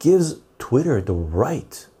 What gives Twitter the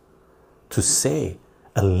right to say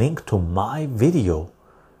a link to my video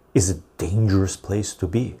is a dangerous place to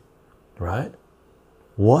be, right?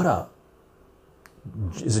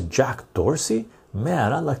 Is it Jack Dorsey?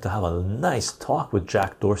 Man, I'd like to have a nice talk with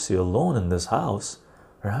Jack Dorsey alone in this house,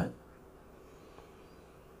 right?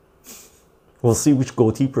 We'll see which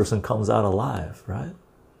goatee person comes out alive, right?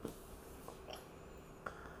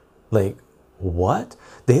 Like, what?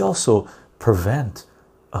 They also prevent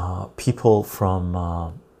people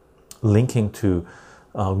from linking to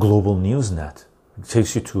Global Newsnet. It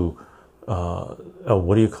takes you to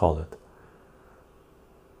what do you call it?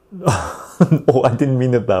 Oh, I didn't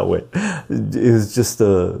mean it that way. It's just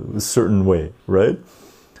a certain way, right?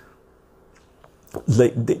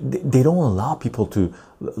 Like they don't allow people to,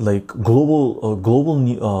 like, global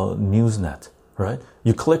Newsnet, right?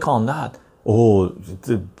 You click on that. Oh,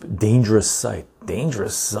 the dangerous site.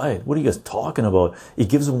 Dangerous site. What are you guys talking about? It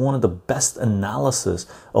gives one of the best analysis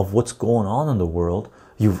of what's going on in the world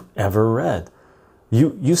you've ever read.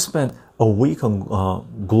 You spent a week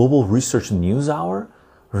on Global Research News Hour,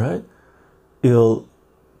 right? It'll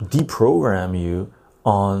deprogram you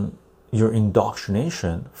on your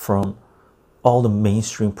indoctrination from all the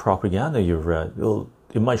mainstream propaganda you've read.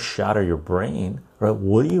 It might shatter your brain, right?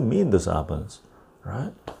 What do you mean this happens,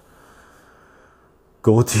 right?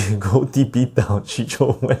 Go deep beat down.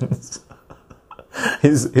 Chicho wins.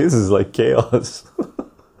 His is like chaos.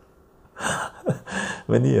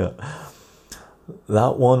 Mania.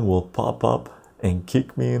 That one will pop up and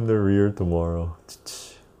kick me in the rear tomorrow.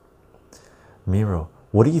 Miro,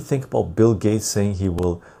 what do you think about Bill Gates saying he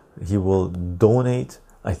will donate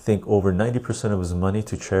I think over 90% of his money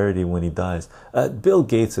to charity when he dies. Bill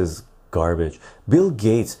Gates is garbage. Bill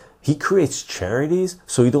Gates, he creates charities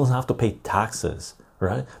so he doesn't have to pay taxes,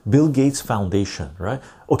 right? Bill Gates Foundation, right?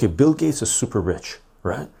 Okay, Bill Gates is super rich,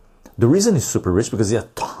 right? The reason he's super rich because he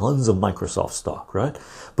had tons of Microsoft stock, right?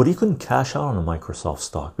 But he couldn't cash out on the Microsoft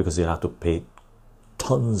stock because he had to pay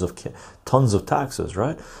tons of taxes,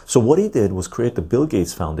 right? So what he did was create the Bill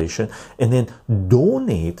Gates Foundation and then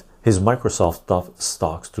donate his Microsoft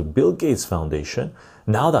stocks to Bill Gates Foundation.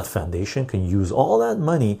 Now that foundation can use all that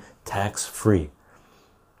money tax-free,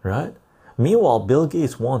 right? Meanwhile, Bill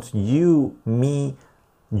Gates wants you, me,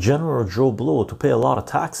 General Joe Blow to pay a lot of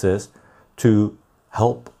taxes to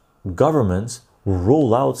help governments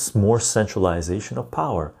roll out more centralization of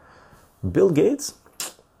power. Bill Gates,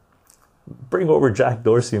 bring over Jack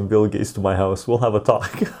Dorsey and Bill Gates to my house. We'll have a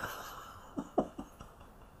talk.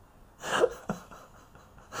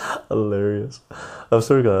 Hilarious. I'm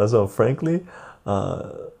sorry guys. So frankly,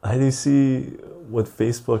 I didn't see what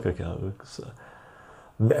Facebook account.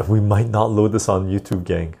 We might not load this on YouTube,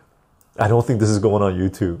 gang. I don't think this is going on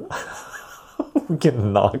YouTube. We're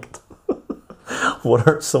getting knocked. What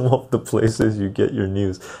are some of the places you get your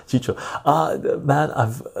news, Chicho? Man,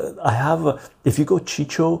 I have. If you go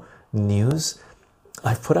Chicho News,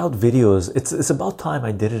 I've put out videos. It's about time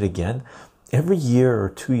I did it again. Every year or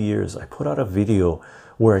 2 years, I put out a video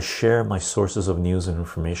where I share my sources of news and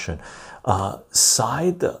information. What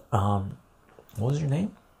was your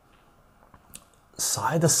name?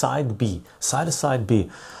 Side B.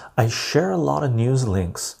 I share a lot of news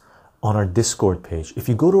links on our Discord page. If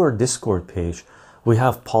you go to our Discord page, we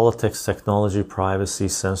have politics, technology, privacy,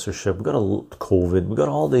 censorship. We got COVID. We got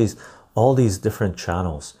all these different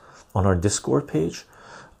channels on our Discord page.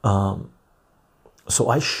 So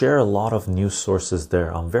I share a lot of news sources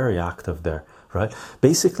there. I'm very active there, right?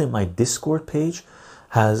 Basically, my Discord page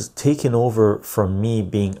has taken over from me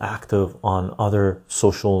being active on other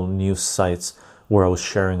social news sites where I was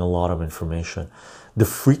sharing a lot of information. The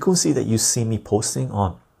frequency that you see me posting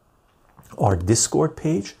on our Discord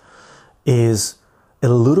page is a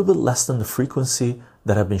little bit less than the frequency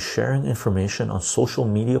that I've been sharing information on social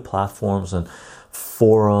media platforms and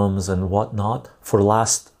forums and whatnot for the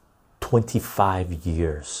last 25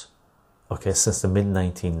 years. Okay, since the mid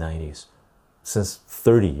 1990s, since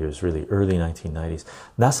 30 years, really, early 1990s.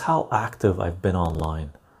 That's how active I've been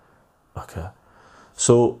online. Okay,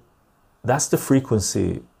 so that's the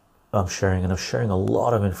frequency I'm sharing, and I'm sharing a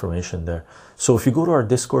lot of information there. So if you go to our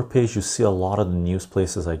Discord page, you see a lot of the news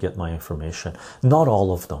places I get my information. Not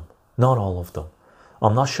all of them.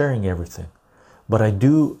 I'm not sharing everything, but I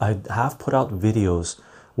have put out videos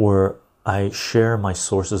where I share my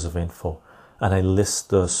sources of info and I list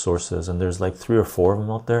the sources, and there's like 3 or 4 of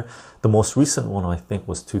them out there. The most recent one I think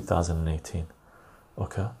was 2018.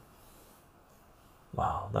 Okay.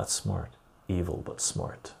 Wow, that's smart. Evil but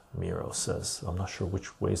smart. Miro says, I'm not sure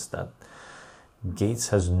which ways that. Gates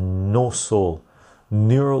has no soul.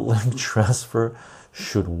 Neuralink transfer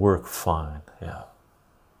should work fine. Yeah.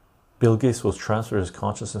 Bill Gates will transfer his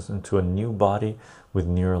consciousness into a new body with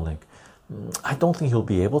Neuralink. I don't think he'll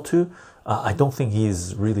be able to. I don't think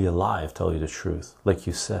he's really alive, tell you the truth. Like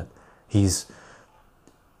you said,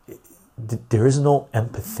 there is no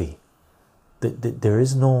empathy. There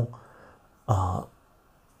is no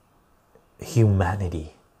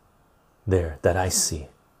humanity there that I see.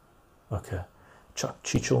 Okay. Chuck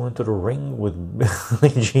Chicho into the ring with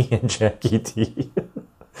Billy G and Jackie T.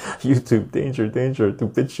 YouTube, danger to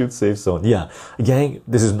BitChute safe zone. Yeah, gang,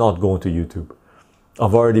 this is not going to YouTube.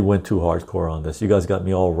 I've already went too hardcore on this. You guys got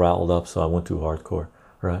me all riled up, so I went too hardcore,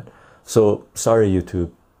 right? So sorry,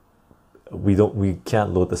 YouTube. We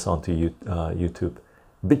can't load this onto YouTube.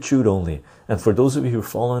 BitChute only. And for those of you who are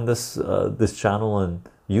following this channel on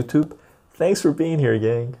YouTube, thanks for being here,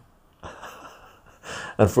 gang.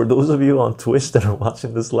 And for those of you on Twitch that are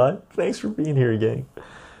watching this live, thanks for being here, gang.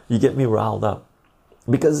 You get me riled up.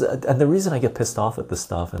 Because, and the reason I get pissed off at this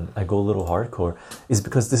stuff and I go a little hardcore is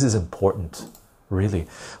because this is important, really.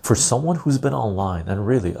 For someone who's been online, and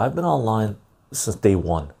really, I've been online since day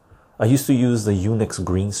one. I used to use the Unix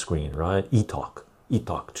green screen, right? eTalk,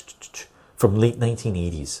 from late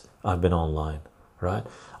 1980s. I've been online, right?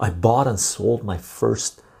 I bought and sold my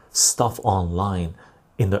first stuff online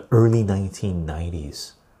in the early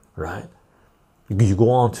 1990s, right? You go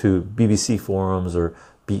on to BBC forums or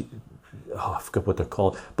I forget what they're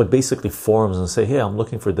called, but basically forums, and say, hey, I'm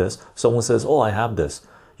looking for this. Someone says, oh, I have this.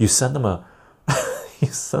 You send them a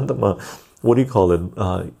what do you call it,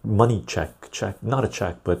 money check, not a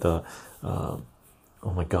check, but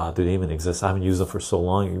Oh my god, do they even exist? I haven't used them for so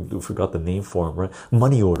long, you forgot the name for them, right?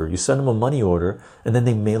 Money order. You send them a money order and then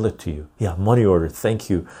they mail it to you. Yeah, money order. Thank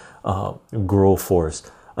you, Grow Force.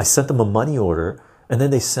 I sent them a money order and then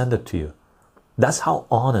they send it to you. That's how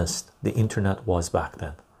honest the internet was back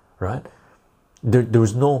then, right? There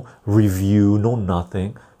was no review, no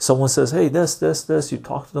nothing. Someone says, hey, this, you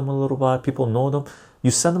talk to them a little bit, people know them, you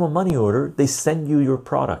send them a money order, they send you your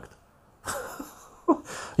product.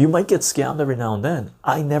 You might get scammed every now and then.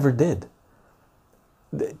 I never did.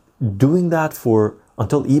 Doing that for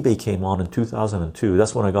until eBay came on in 2002.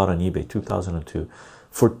 That's when I got on eBay, 2002.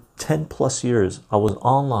 For 10 plus years, I was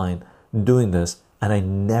online doing this and I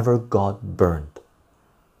never got burned,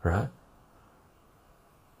 right?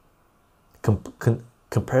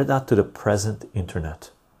 Compare that to the present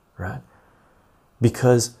internet, right?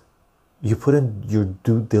 Because you put in your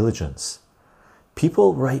due diligence.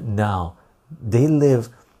 People right now, they've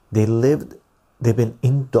been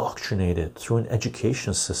indoctrinated through an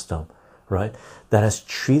education system, right, that has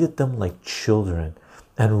treated them like children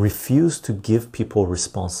and refused to give people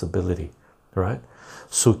responsibility, right?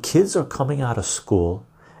 So kids are coming out of school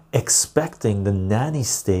expecting the nanny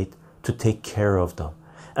state to take care of them,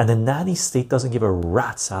 and the nanny state doesn't give a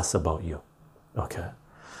rat's ass about you. Okay,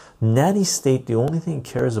 nanny state, the only thing it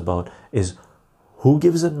cares about is who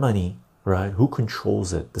gives it money, right? Who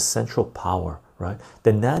controls it? The central power, right?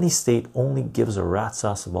 The nanny state only gives a rat's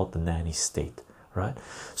ass about the nanny state, right?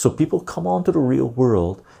 So people come onto the real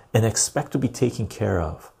world and expect to be taken care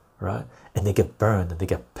of, right? And they get burned and they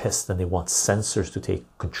get pissed and they want censors to take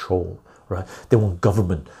control, right? They want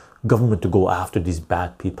government to go after these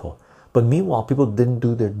bad people. But meanwhile, people didn't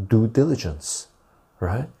do their due diligence,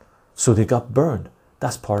 right? So they got burned.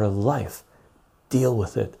 That's part of life. Deal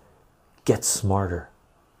with it. Get smarter,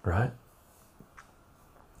 right?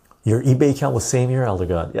 Your eBay account was same year, Elder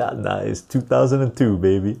God. Yeah, nice. 2002,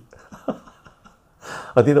 baby.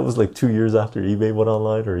 I think that was like 2 years after eBay went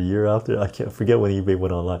online, or a year after. I can't forget when eBay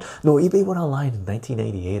went online. No, eBay went online in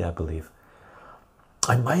 1988, I believe.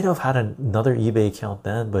 I might have had another eBay account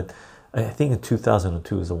then, but I think in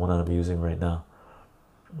 2002 is the one I'm using right now.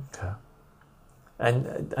 Okay.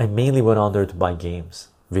 And I mainly went on there to buy games,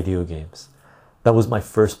 video games. That was my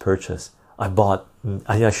first purchase. I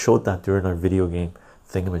showed that during our video game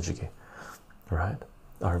thingamajiggy, right?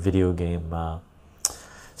 Our video game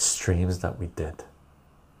streams that we did,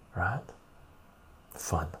 right?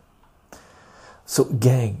 Fun. So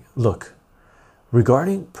gang, look,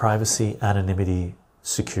 regarding privacy, anonymity,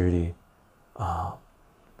 security,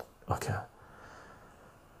 okay,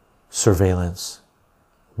 surveillance,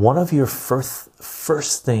 one of your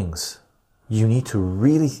first things you need to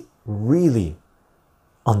really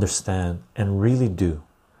understand and really do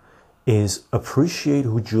is appreciate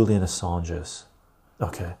who Julian Assange is.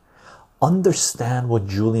 Okay, understand what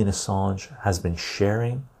Julian Assange has been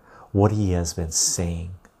sharing, what he has been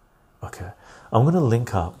saying. Okay, I'm gonna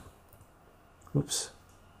link up, oops,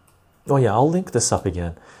 oh yeah, I'll link this up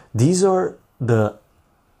again. These are the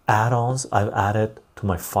add-ons I've added to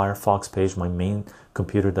my Firefox page, my main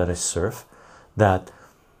computer that I surf, that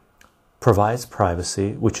provides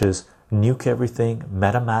privacy, which is Nuke Everything,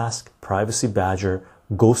 MetaMask, Privacy Badger,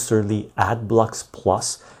 Ghosterly, AdBlocks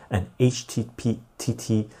Plus, and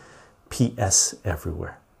HTTPS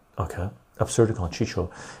everywhere. Okay, Absurdicon Chicho,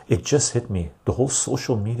 it just hit me. The whole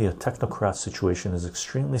social media technocrat situation is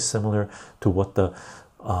extremely similar to what the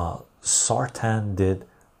Sartan did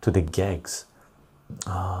to the Gegs.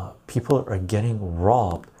 People are getting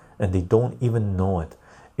robbed and they don't even know it.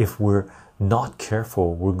 If we're not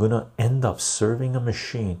careful, we're gonna end up serving a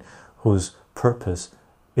machine whose purpose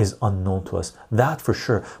is unknown to us. That for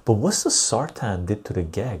sure. But what's the Sartan did to the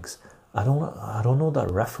Gegs? I don't know that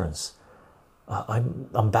reference.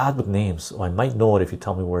 I'm bad with names, so I might know it if you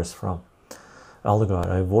tell me where it's from. Aldegar,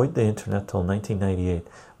 I avoid the internet till 1998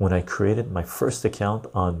 when I created my first account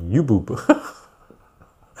on Uboop.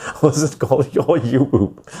 What's it called? Oh,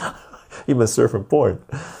 Uboop. Even surfing porn.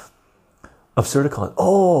 Absurdicon.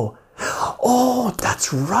 Oh,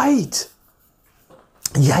 that's right.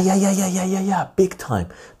 Yeah. Big time.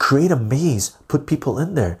 Create a maze, put people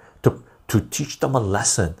in there to teach them a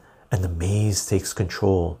lesson, and the maze takes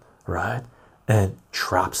control, right? And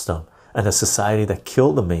traps them. And the society that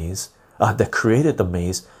killed the maze, that created the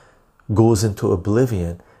maze, goes into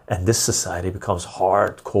oblivion, and this society becomes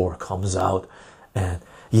hardcore, comes out, and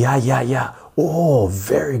yeah. Oh,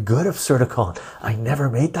 very good, Absurdicon. I never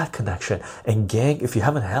made that connection. And gang, if you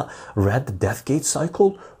haven't read the Deathgate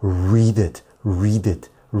cycle, read it.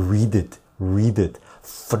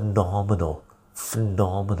 Phenomenal.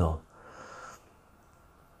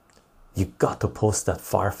 you got to post that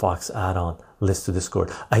Firefox add-on list to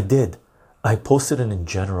Discord. I did. I posted it in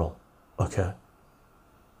general. Okay.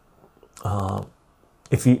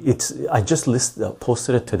 If you, I just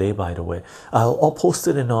posted it today, by the way. I'll post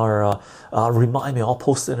it in our remind me, I'll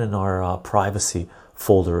post it in our privacy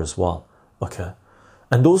folder as well. Okay,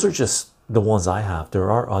 and those are just the ones I have.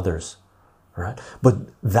 There are others, right? But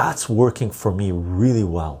that's working for me really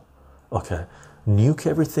well. Okay, nuke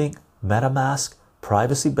everything, MetaMask,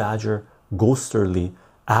 Privacy Badger, Ghosterly,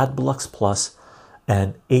 AdBlocks Plus,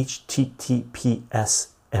 and HTTPS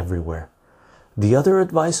everywhere. The other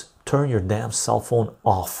advice: turn your damn cell phone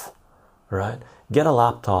off, right? Get a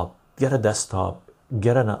laptop, get a desktop,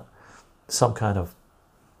 get some kind of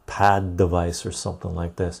pad device or something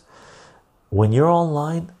like this. When you're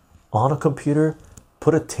online on a computer,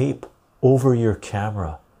 put a tape over your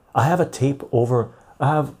camera. I have a tape over,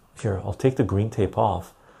 here, I'll take the green tape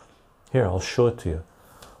off. Here, I'll show it to you.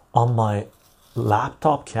 On my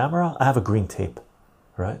laptop camera, I have a green tape,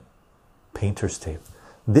 right? Painter's tape.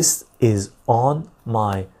 This is on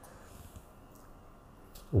my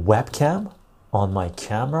webcam, on my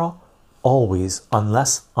camera, always,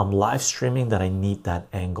 unless I'm live streaming that I need that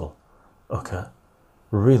angle. Okay,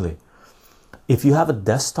 really. If you have a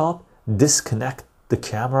desktop, disconnect the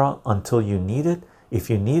camera until you need it. If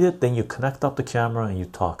you need it, then you connect up the camera and you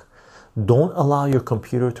talk. Don't allow your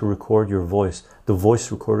computer to record your voice, the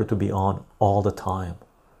voice recorder to be on all the time.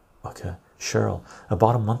 Okay, Cheryl,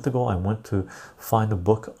 about a month ago I went to find a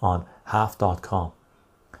book on half.com.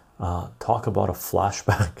 Talk about a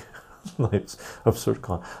flashback. Like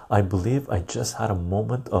AbsurdCon. I believe I just had a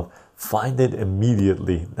moment of find it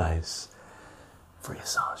immediately. Nice. Free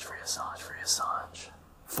Assange, free Assange, free Assange.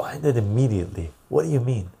 Find it immediately. What do you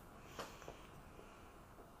mean?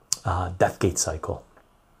 Deathgate cycle.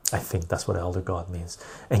 I think that's what Elder God means.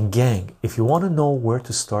 And gang, if you want to know where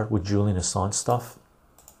to start with Julian Assange stuff,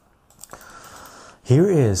 here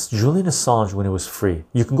is Julian Assange when it was free.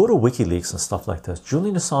 You can go to WikiLeaks and stuff like this.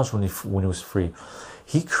 Julian Assange when it was free,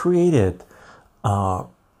 he created, I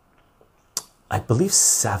believe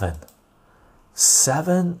seven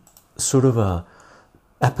sort of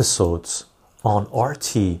episodes on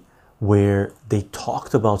RT where they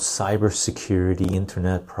talked about cybersecurity,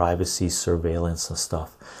 internet privacy, surveillance, and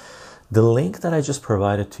stuff. The link that I just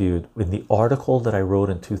provided to you in the article that I wrote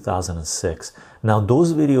in 2006. Now,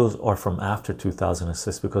 those videos are from after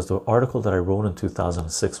 2006 because the article that I wrote in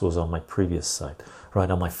 2006 was on my previous site,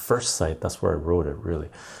 right? On my first site, that's where I wrote it, really.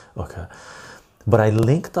 Okay. But I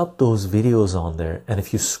linked up those videos on there, and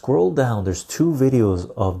if you scroll down, there's 2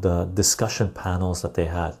 videos of the discussion panels that they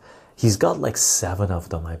had. He's got like 7 of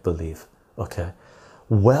them, I believe. Okay.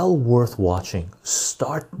 Well worth watching.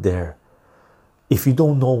 Start there. If you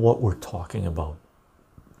don't know what we're talking about,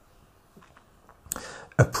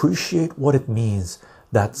 appreciate what it means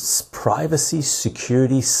that privacy,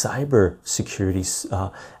 security, cyber security,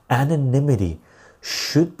 anonymity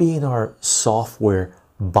should be in our software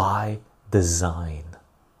by design.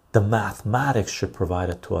 The mathematics should provide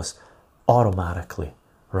it to us automatically,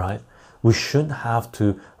 right? We shouldn't have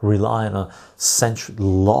to rely on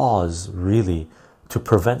laws, really, to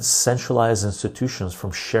prevent centralized institutions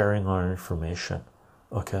from sharing our information.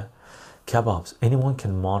 Okay, Kebabs, anyone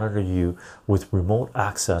can monitor you with remote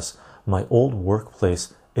access. My old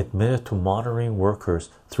workplace admitted to monitoring workers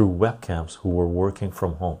through webcams who were working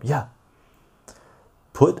from home. Yeah,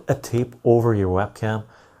 put a tape over your webcam,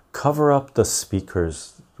 cover up the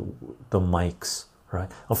speakers, the mics, right?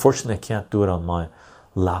 Unfortunately, I can't do it on my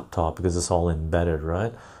laptop because it's all embedded,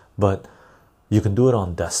 right? But you can do it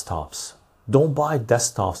on desktops. Don't buy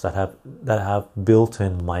desktops that have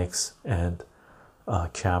built-in mics and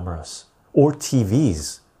cameras, or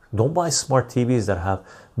TVs. Don't buy smart TVs that have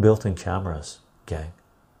built-in cameras, gang.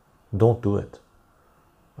 Don't do it.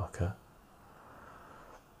 Okay.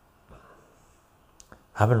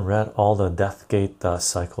 Haven't read all the Deathgate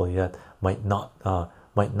cycle yet. Might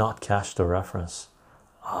not catch the reference.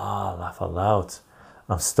 Laugh aloud.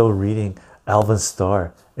 I'm still reading Alvin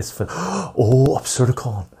Starr. It's fun. Oh,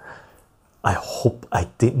 Absurdicon. I hope I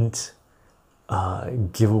didn't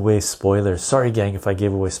give away spoilers. Sorry, gang, if I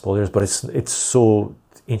gave away spoilers, but it's so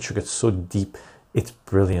intricate, so deep. It's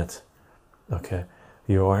brilliant. Okay,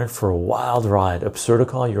 you're in for a wild ride.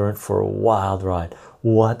 Absurdicon, you're in for a wild ride.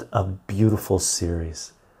 What a beautiful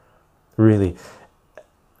series. Really,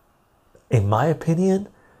 in my opinion,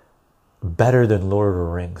 better than Lord of the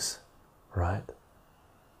Rings, right?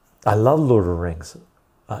 I love Lord of the Rings.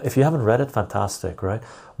 If you haven't read it, fantastic, right?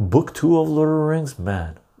 Book 2 of Lord of the Rings,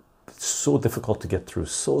 man, it's so difficult to get through,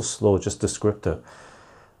 so slow, just descriptive.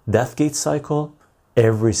 Deathgate cycle,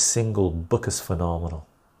 every single book is phenomenal.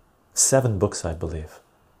 7 books, I believe,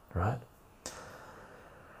 right?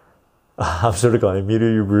 I'm sure I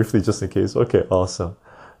muted you briefly just in case. Okay, awesome.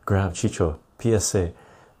 Graham Chicho, PSA,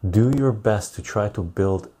 do your best to try to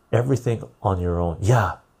build everything on your own.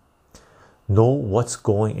 Yeah, know what's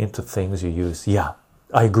going into things you use. Yeah,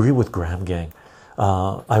 I agree with Graham Gang.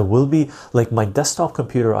 I will be like my desktop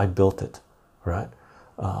computer, I built it, right?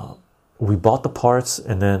 We bought the parts,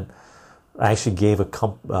 and then I actually gave a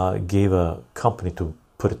company to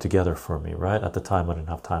put it together for me, right? At the time I didn't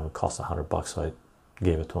have time. It cost $100, so I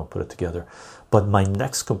gave it to him, put it together. But my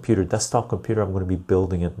next computer, desktop computer, I'm going to be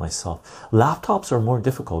building it myself. Laptops are more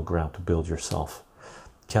difficult, Graham, to build yourself.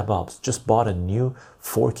 Kebabs just bought a new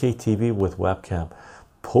 4K TV with webcam,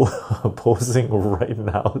 posing right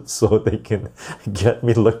now so they can get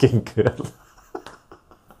me looking good.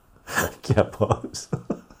 Kebabs.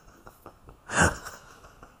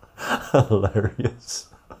 Hilarious.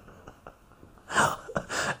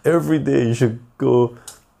 Every day you should go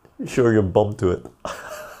show your bum to it.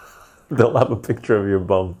 They'll have a picture of your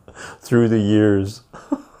bum through the years.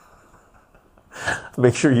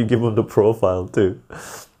 Make sure you give them the profile too.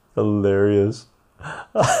 Hilarious.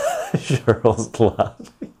 Cheryl's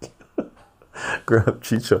laughing. Graham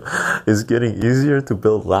Chicho, is getting easier to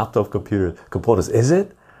build laptop components. Is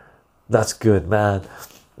it? That's good, man.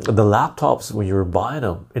 The laptops, when you were buying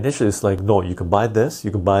them initially, it's like, no, you can buy this, you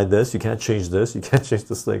can buy this, you can't change this, you can't change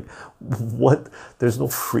this. Like, what? There's no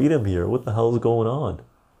freedom here. What the hell is going on?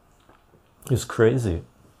 It's crazy.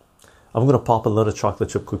 I'm gonna pop a little chocolate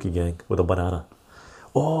chip cookie, gang, with a banana.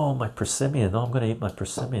 Oh, my persimmon. No, I'm gonna eat my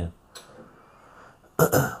persimmon.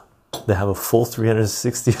 They have a full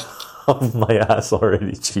 360 of my ass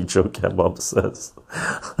already, Chicho Kebab says.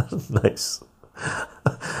 Nice.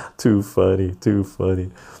 Too funny, too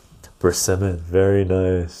funny. Persimmon, very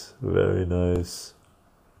nice, very nice.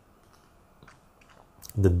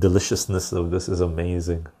 The deliciousness of this is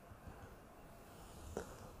amazing.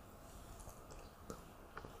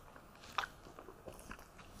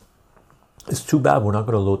 It's too bad we're not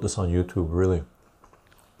going to load this on YouTube, really.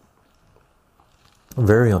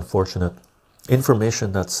 Very unfortunate.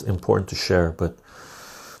 Information that's important to share, but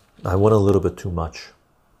I went a little bit too much.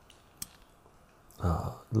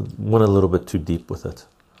 Went a little bit too deep with it.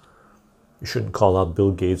 You shouldn't call out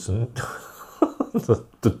Bill Gates and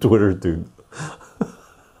the Twitter dude.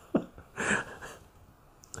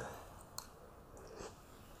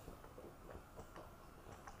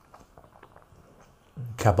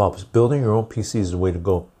 Kebabs, building your own PC is the way to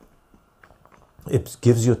go. It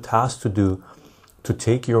gives you a task to do, to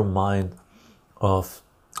take your mind off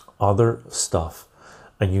other stuff,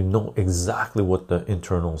 and you know exactly what the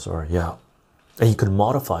internals are. Yeah, and you can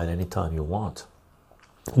modify it anytime you want,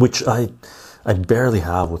 which I barely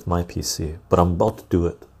have with my PC, but I'm about to do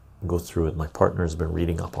it, go through it. My partner has been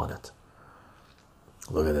reading up on it.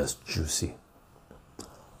 Look at this, juicy.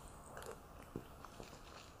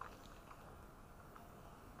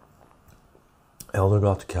 Elder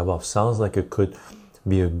God to Kebab sounds like it could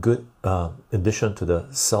be a good addition to the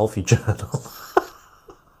selfie channel.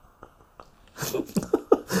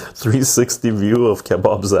 360 view of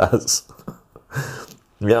Kebab's ass.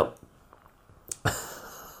 Yep.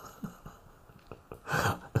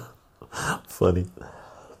 Funny.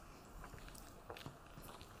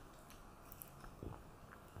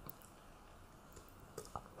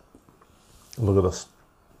 Look at this.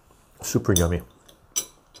 Super yummy.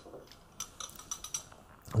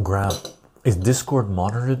 Graham, is Discord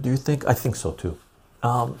monitored, do you think? I think so too,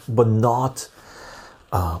 but not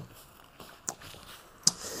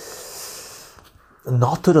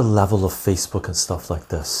to the level of Facebook and stuff like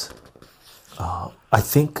this. I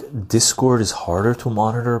think Discord is harder to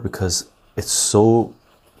monitor because it's so,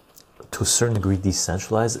 to a certain degree,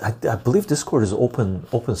 decentralized. I believe Discord is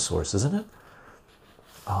open source, isn't it?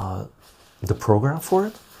 The program for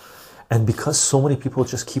it. And because so many people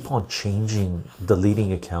just keep on changing,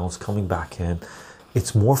 deleting accounts, coming back in,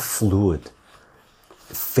 it's more fluid.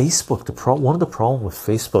 Facebook, one of the problems with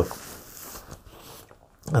Facebook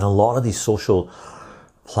and a lot of these social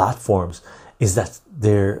platforms is that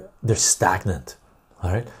they're stagnant.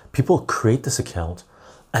 All right, people create this account,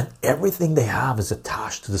 and everything they have is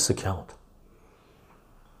attached to this account.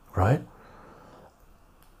 Right?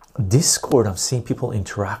 Discord, I'm seeing people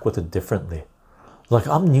interact with it differently. Like,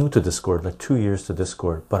 I'm new to Discord, like 2 years to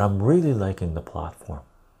Discord, but I'm really liking the platform.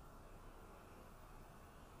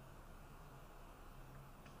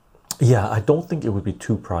 Yeah, I don't think it would be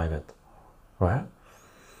too private, right?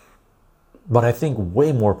 But I think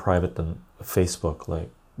way more private than Facebook. Like,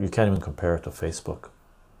 you can't even compare it to Facebook.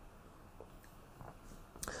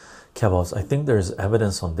 Kebabs, I think there's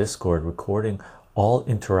evidence on Discord recording all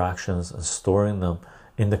interactions and storing them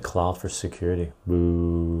in the cloud for security.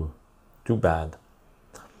 Boo. Too bad.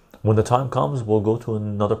 When the time comes, we'll go to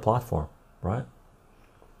another platform, right?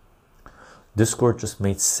 Discord just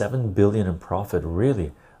made 7 billion in profit.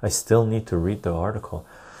 Really? I still need to read the article.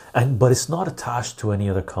 But it's not attached to any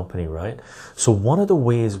other company, right? So one of the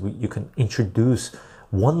ways you can introduce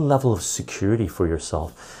one level of security for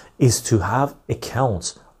yourself is to have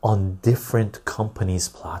accounts on different companies'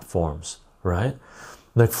 platforms, right?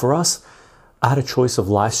 Like for us, I had a choice of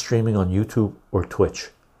live streaming on YouTube or Twitch.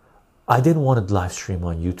 I didn't want to live stream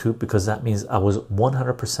on YouTube because that means I was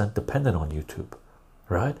 100% dependent on YouTube,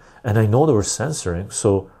 right? And I know they were censoring,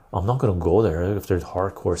 so I'm not going to go there if there's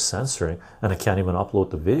hardcore censoring and I can't even upload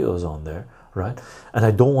the videos on there, right? And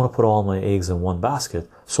I don't want to put all my eggs in one basket,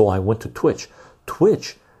 so I went to Twitch.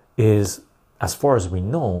 Twitch is, as far as we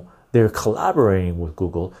know, they're collaborating with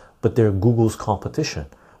Google, but they're Google's competition,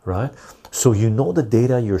 right? So you know the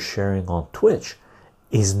data you're sharing on Twitch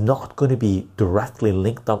is not going to be directly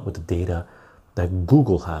linked up with the data that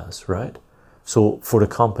Google has, right? So for the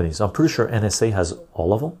companies, I'm pretty sure NSA has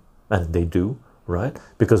all of them, and they do, right?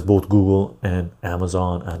 Because both Google and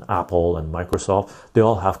Amazon and Apple and Microsoft, they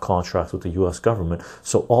all have contracts with the US government,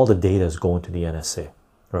 so all the data is going to the NSA,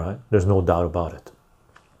 right? There's no doubt about it,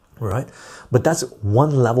 right? But that's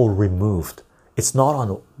one level removed. It's not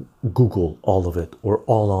on Google, all of it, or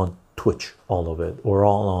all on Twitch, all of it, or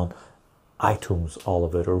all on iTunes, all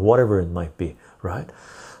of it, or whatever it might be, right?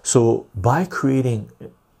 So by creating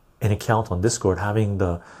an account on Discord, having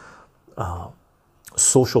the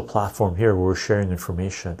social platform here where we're sharing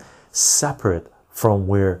information separate from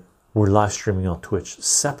where we're live streaming on Twitch,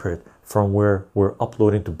 separate from where we're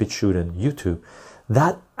uploading to BitChute and YouTube,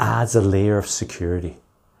 that adds a layer of security,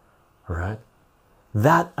 right?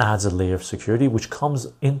 That adds a layer of security, which comes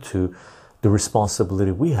into the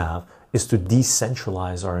responsibility we have is to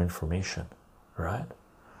decentralize our information, right?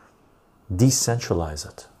 Decentralize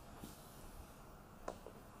it.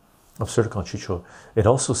 Absurdicon Chicho, it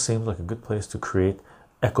also seemed like a good place to create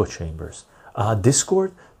echo chambers.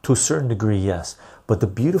 Discord, to a certain degree, yes. But the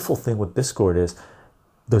beautiful thing with Discord is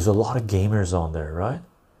there's a lot of gamers on there, right?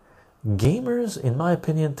 Gamers, in my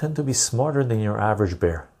opinion, tend to be smarter than your average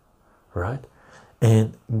bear, right?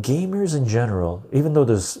 And gamers in general, even though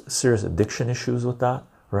there's serious addiction issues with that,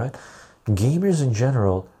 right? Gamers in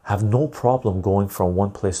general have no problem going from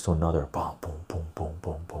one place to another. Boom, boom, boom, boom,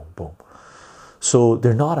 boom, boom, boom. So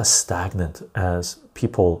they're not as stagnant as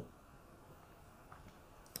people.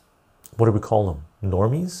 What do we call them?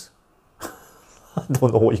 Normies? I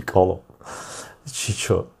don't know what you call them.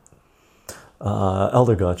 Chicho.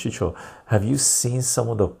 Elder God Chicho, have you seen some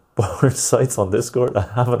of the porn sites on Discord? I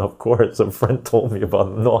haven't, of course. A friend told me about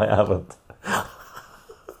them. No, I haven't.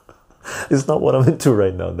 It's not what I'm into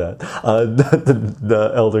right now, Dad.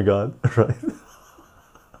 The Elder God, right?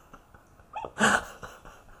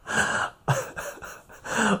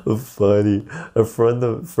 Funny. A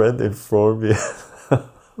friend informed me.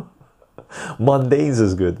 Mundanes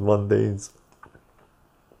is good. Mundanes.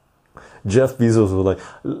 Jeff Bezos was like,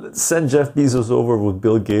 send Jeff Bezos over with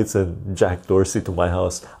Bill Gates and Jack Dorsey to my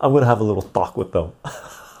house. I'm gonna have a little talk with them.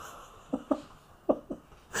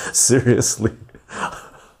 Seriously.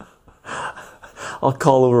 I'll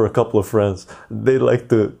call over a couple of friends. They like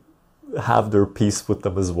to have their peace with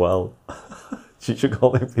them as well. You should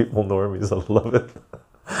call people normies. I love it.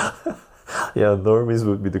 Yeah, normies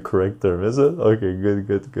would be the correct term, is it? Okay,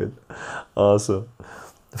 good. Awesome.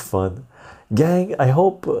 Fun. Gang, I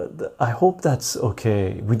hope that's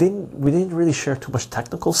okay. We didn't really share too much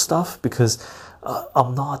technical stuff because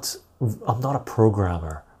I'm not a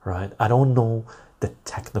programmer, right? I don't know the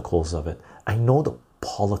technicals of it. I know the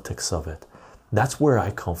politics of it. That's where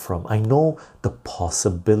I come from. I know the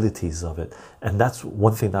possibilities of it, and that's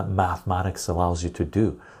one thing that mathematics allows you to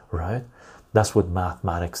do, right? That's what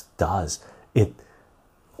mathematics does. It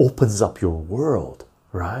opens up your world,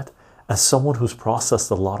 right? As someone who's processed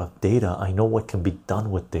a lot of data, I know what can be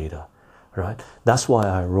done with data, right? That's why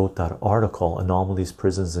I wrote that article, Anomalies,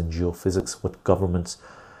 Prisons, and Geophysics, what governments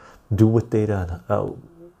do with data, and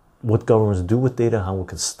what governments do with data, how we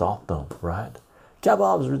can stop them, right?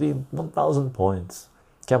 Kebabs redeem 1,000 points.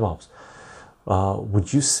 Kebabs.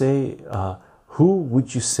 Would you say, who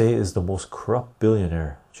would you say is the most corrupt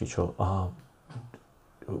billionaire, Chicho?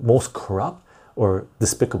 Most corrupt or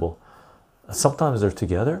despicable? Sometimes they're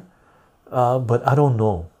together. But I don't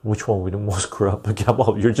know which one would be the most corrupt.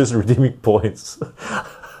 Kebab, you're just redeeming points.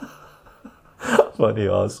 Funny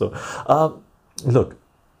also. Look,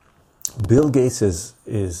 Bill Gates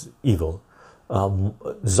is evil.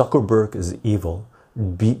 Zuckerberg is evil.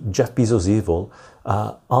 Jeff Bezos is evil.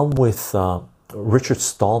 I'm with Richard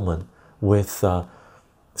Stallman with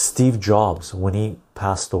Steve Jobs when he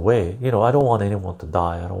passed away. You know, I don't want anyone to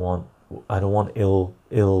die. I don't want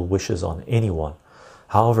ill wishes on anyone.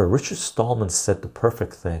 However, Richard Stallman said the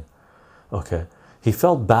perfect thing. Okay, he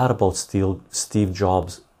felt bad about Steve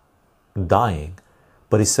Jobs dying,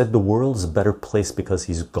 but he said the world's a better place because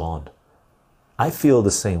he's gone. I feel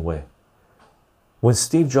the same way. When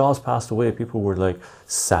Steve Jobs passed away, people were like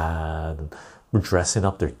sad and were dressing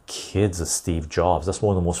up their kids as Steve Jobs. That's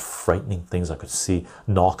one of the most frightening things I could see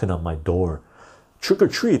knocking on my door. Trick or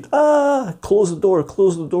treat. Ah, close the door,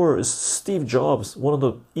 close the door. It's Steve Jobs, one of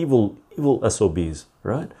the evil SOBs,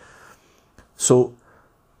 right? So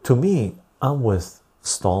to me, I'm with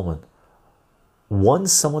Stallman.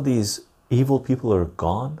 Once some of these evil people are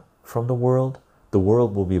gone from the world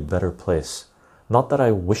will be a better place. Not that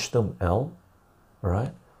I wish them ill,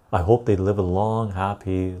 right? I hope they live a long,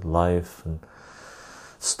 happy life and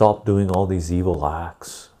stop doing all these evil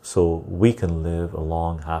acts so we can live a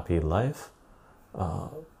long, happy life.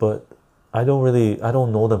 But I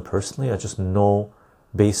don't know them personally. I just know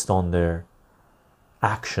based on their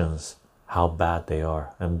actions how bad they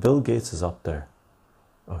are. And Bill Gates is up there.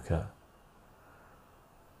 Okay.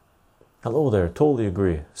 Hello there, totally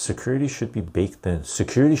agree. Security should be baked in.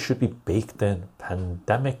 Security should be baked in.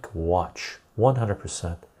 Pandemic watch,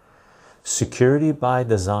 100%. Security by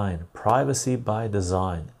design, privacy by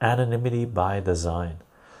design, anonymity by design.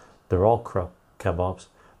 They're all corrupt kebabs.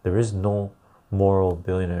 There is no moral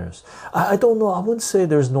billionaires. I don't know. I wouldn't say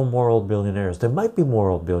there's no moral billionaires. There might be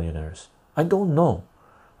moral billionaires. I don't know.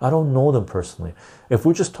 I don't know them personally. If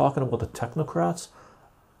we're just talking about the technocrats,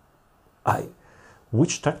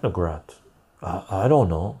 which technocrat? I don't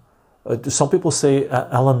know. Some people say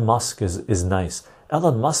Elon Musk is nice.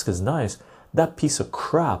 Elon Musk is nice. That piece of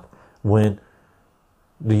crap, when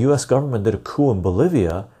the US government did a coup in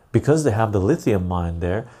Bolivia because they have the lithium mine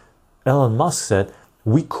there, Elon Musk said,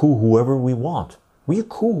 we coup whoever we want. We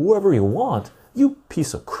coup whoever you want. You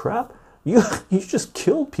piece of crap. You just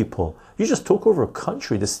killed people. You just took over a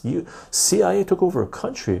country. CIA took over a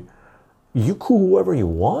country. You coup whoever you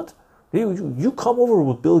want. You come over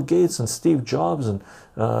with Bill Gates and Steve Jobs and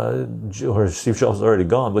or Steve Jobs is already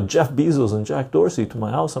gone, but Jeff Bezos and Jack Dorsey to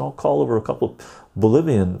my house, and I'll call over a couple of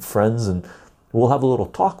Bolivian friends and we'll have a little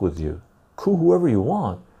talk with you. Coup whoever you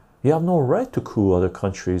want. You have no right to coup other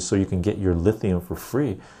countries so you can get your lithium for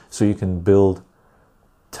free, so you can build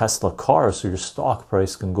Tesla cars so your stock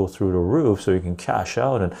price can go through the roof, so you can cash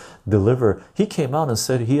out and deliver. He came out and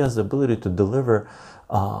said he has the ability to deliver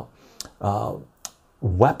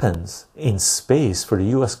weapons in space for the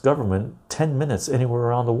US government 10 minutes anywhere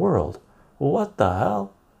around the world. What the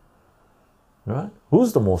hell? Right?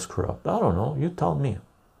 Who's the most corrupt? I don't know. You tell me.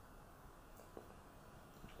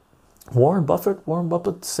 Warren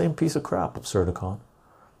Buffett, same piece of crap, Absurdicon.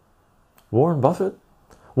 Bill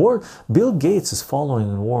Gates is following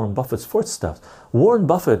in Warren Buffett's footsteps. Warren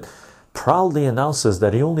Buffett proudly announces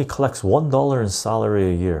that he only collects $1 in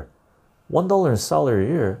salary a year. $1 in salary a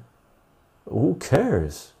year? Who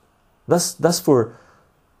cares? That's for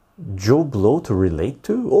Joe Blow to relate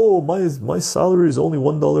to. Oh, my salary is only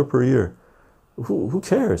 $1 per year. Who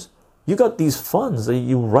cares? You got these funds that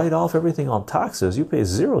you write off everything on taxes. You pay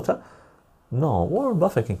zero tax. No, Warren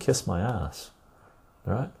Buffett can kiss my ass.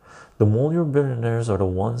 Right? The multi-billionaires are the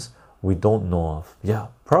ones we don't know of. Yeah,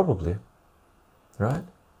 probably. Right?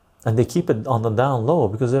 And they keep it on the down low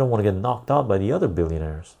because they don't want to get knocked out by the other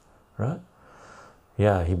billionaires. Right?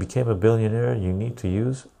 Yeah, he became a billionaire. You need to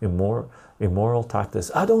use immoral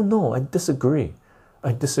tactics. I don't know. I disagree.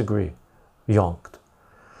 Yonked.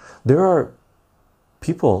 There are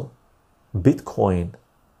people,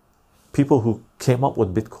 people who came up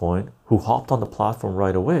with Bitcoin, who hopped on the platform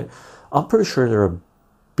right away. I'm pretty sure there are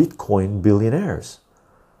Bitcoin billionaires.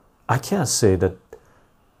 I can't say that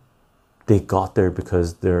they got there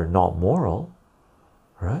because they're not moral,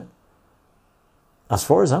 right? As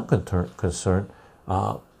far as I'm concerned,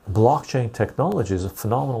 blockchain technology is a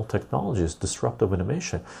phenomenal technology. It's disruptive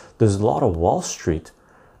innovation. There's a lot of Wall Street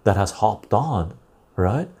that has hopped on,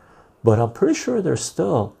 right? But I'm pretty sure there's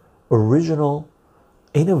still original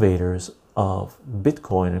innovators of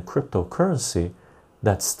Bitcoin and cryptocurrency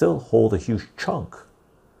that still hold a huge chunk,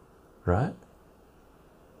 right?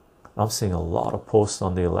 I'm seeing a lot of posts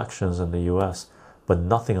on the elections in the US, but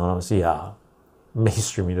nothing on them. Yeah,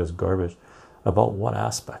 mainstream media is garbage. About what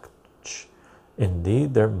aspect?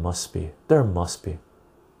 Indeed, there must be,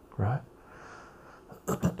 right?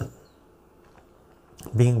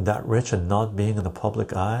 Being that rich and not being in the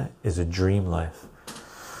public eye is a dream life.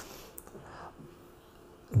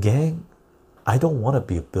 Gang, I don't want to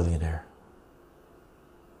be a billionaire.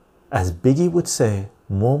 As Biggie would say,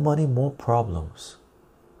 more money, more problems,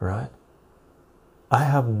 right? I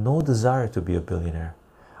have no desire to be a billionaire.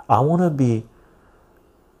 I want to be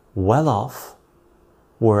well off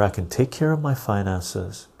where I can take care of my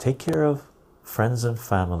finances, take care of friends and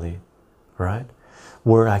family, right?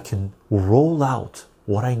 Where I can roll out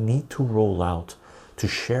what I need to roll out to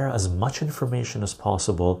share as much information as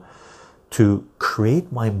possible to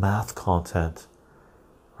create my math content,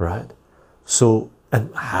 right? So,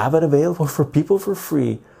 and have it available for people for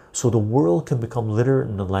free so the world can become literate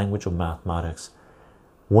in the language of mathematics.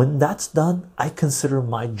 When that's done, I consider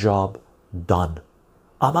my job done.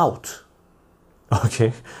 I'm out.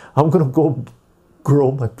 Okay, I'm gonna go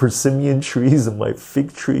grow my persimmon trees and my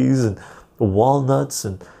fig trees and walnuts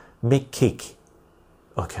and make cake.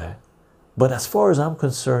 Okay, but as far as I'm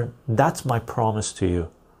concerned, that's my promise to you.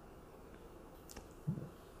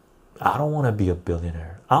 I don't want to be a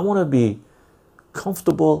billionaire. I want to be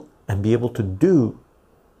comfortable and be able to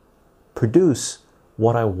produce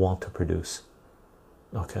what I want to produce.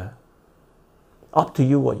 Okay, up to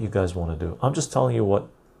you what you guys want to do. I'm just telling you what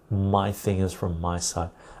my thing is from my side,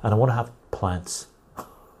 and I want to have plants.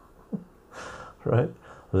 Right?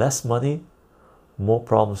 Less money, more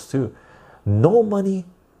problems too. No money,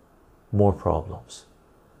 more problems.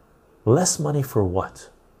 Less money for what?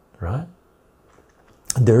 Right?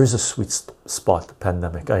 There is a sweet spot, the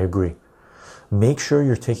pandemic. I agree. Make sure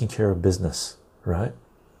you're taking care of business, right?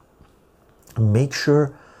 Make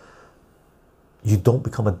sure you don't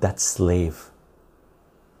become a debt slave.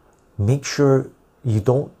 Make sure you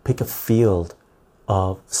don't pick a field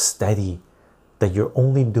of study that you're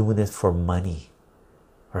only doing it for money,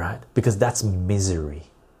 right? Because that's misery.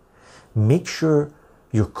 Make sure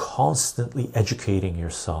you're constantly educating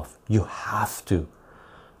yourself. You have to.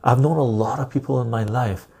 I've known a lot of people in my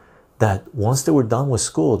life that once they were done with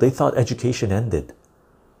school, they thought education ended.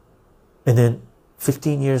 And then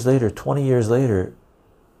 15 years later, 20 years later,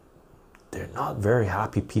 they're not very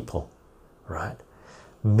happy people, right?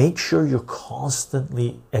 Make sure you're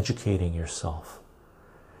constantly educating yourself.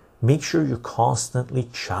 Make sure you're constantly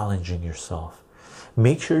challenging yourself.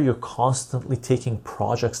 Make sure you're constantly taking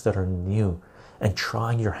projects that are new and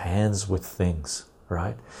trying your hands with things,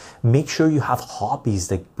 right? Make sure you have hobbies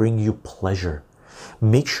that bring you pleasure.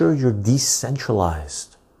 Make sure you're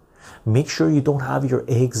decentralized. Make sure you don't have your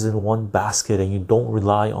eggs in one basket and you don't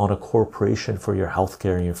rely on a corporation for your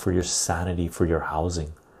healthcare and for your sanity, for your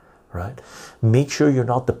housing, right? Make sure you're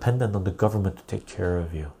not dependent on the government to take care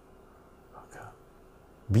of you. Okay.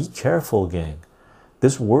 Be careful, gang.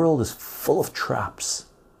 This world is full of traps.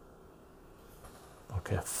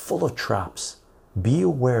 Okay, full of traps. Be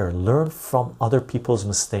aware. Learn from other people's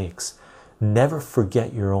mistakes. Never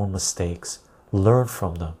forget your own mistakes. Learn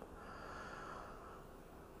from them.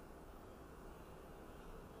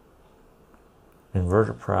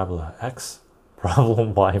 Inverted parabola X,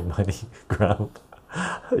 problem Y, money, ground.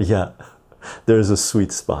 Yeah, there's a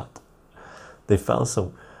sweet spot. They found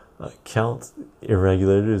some count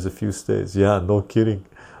irregularities a few states. Yeah, no kidding.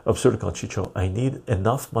 Absurdical Chicho, I need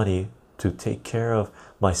enough money to take care of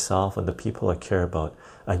myself and the people I care about.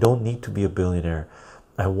 I don't need to be a billionaire.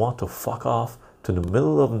 I want to fuck off to the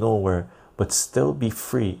middle of nowhere but still be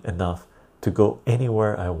free enough to go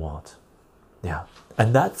anywhere I want. Yeah,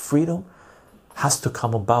 and that freedom has to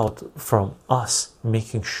come about from us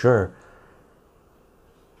making sure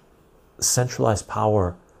centralized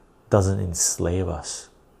power doesn't enslave us,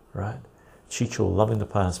 right? Chicho, loving the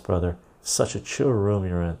plants, brother. Such a chill room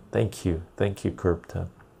you're in. Thank you, Curb 10.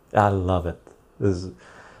 I love it.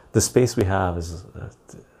 The space we have is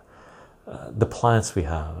the plants we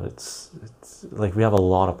have. It's like we have a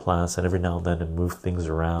lot of plants, and every now and then, and move things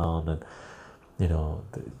around, and you know,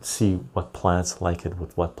 see what plants like it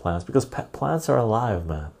with what plants, because plants are alive,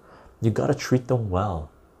 man. You got to treat them well,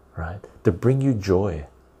 right? They bring you joy.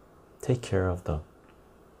 Take care of them.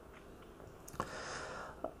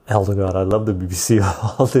 Elder God, I love the BBC.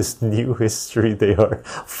 All this new history they are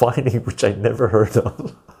finding, which I never heard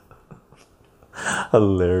of.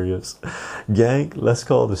 Hilarious. Gang, let's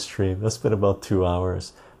call the stream. That's been about 2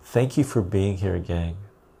 hours. Thank you for being here, gang.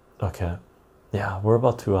 Okay. Yeah, we're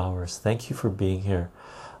about 2 hours. Thank you for being here.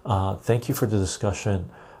 Thank you for the discussion.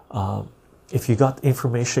 If you got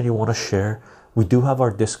information you want to share, we do have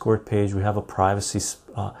our Discord page. We have a privacy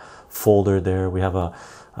folder there. We have a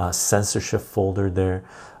censorship folder there.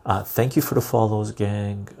 Thank you for the follows,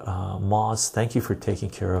 gang. Moz, thank you for taking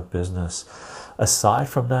care of business. Aside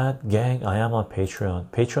from that, gang, I am on Patreon.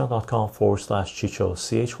 Patreon.com/Chicho,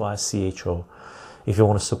 CHYCHO. If you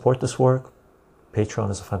want to support this work, Patreon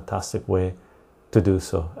is a fantastic way to do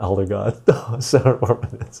so. Elder God, 7 more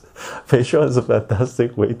minutes. Patreon is a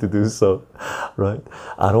fantastic way to do so, right?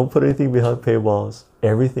 I don't put anything behind paywalls.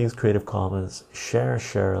 Everything's Creative Commons.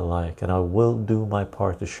 Share alike, and I will do my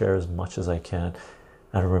part to share as much as I can.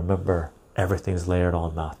 And remember, everything's layered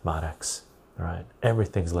on mathematics, right?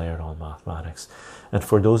 Everything's layered on mathematics. And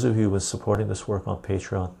for those of you who are supporting this work on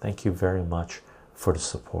Patreon, thank you very much for the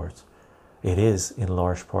support. It is in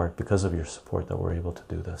large part because of your support that we're able to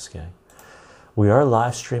do this, gang. We are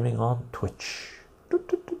live streaming on Twitch.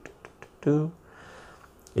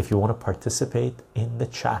 If you want to participate in the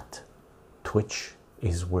chat, Twitch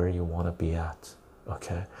is where you want to be at.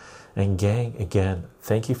 Okay. And gang, again,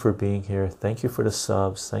 thank you for being here. Thank you for the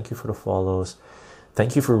subs. Thank you for the follows.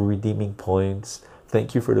 Thank you for redeeming points.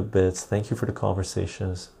 Thank you for the bits. Thank you for the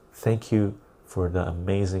conversations. Thank you for the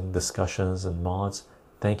amazing discussions and mods.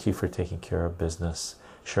 Thank you for taking care of business.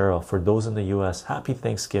 Cheryl, for those in the US, happy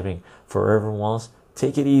Thanksgiving. For everyone else,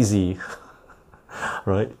 take it easy.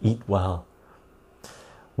 Right? Eat well.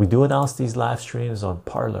 We do announce these live streams on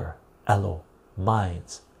Parler, Elo,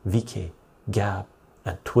 Minds, VK, Gab,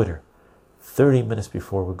 and Twitter 30 minutes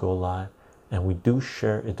before we go live, and we do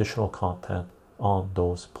share additional content on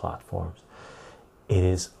those platforms. It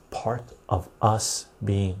is part of us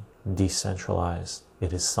being decentralized.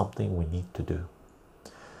 It is something we need to do.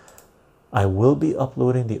 I will be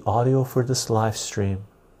uploading the audio for this live stream.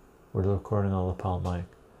 We're recording on the lapel mic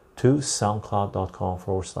to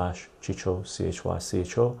soundcloud.com/Chycho,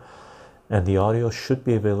 CHYCHO, and the audio should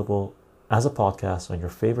be available as a podcast on your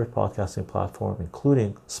favorite podcasting platform,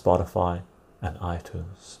 including Spotify and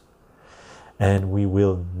iTunes. And we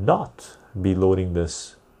will not be loading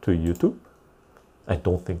this to YouTube. I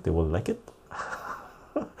don't think they will like it,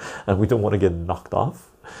 and we don't want to get knocked off.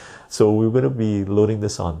 So we're going to be loading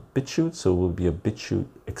this on BitChute, so it will be a BitChute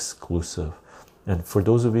exclusive. And for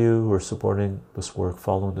those of you who are supporting this work,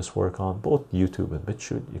 following this work on both YouTube and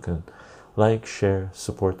BitChute, you can like, share,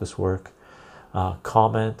 support this work,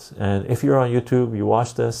 comment. And if you're on YouTube, you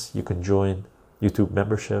watch this, you can join YouTube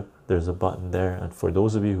membership. There's a button there. And for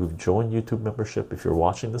those of you who've joined YouTube membership, if you're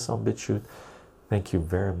watching this on BitChute, thank you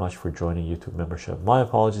very much for joining YouTube membership. My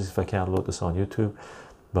apologies if I can't load this on YouTube,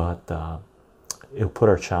 but it'll put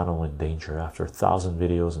our channel in danger after 1,000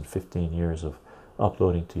 videos and 15 years of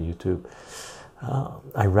uploading to YouTube.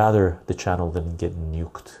 I rather the channel didn't get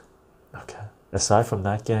nuked. Okay. Aside from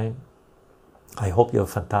that, gang, I hope you have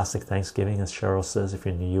a fantastic Thanksgiving, as Cheryl says, if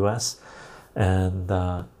you're in the US, and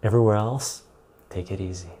everywhere else, take it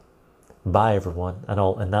easy. Bye, everyone, and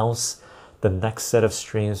I'll announce the next set of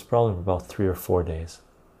streams probably in about 3 or 4 days.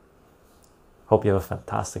 Hope you have a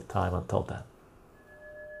fantastic time until then.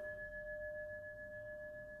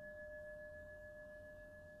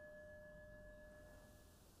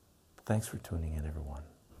 Thanks for tuning in, everyone.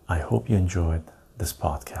 I hope you enjoyed this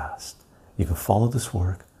podcast. You can follow this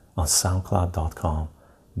work on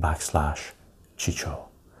soundcloud.com/Chycho,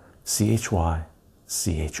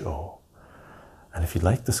 CHYCHO. And if you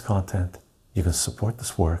like this content, you can support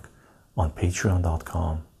this work on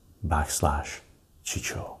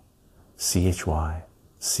patreon.com/Chycho,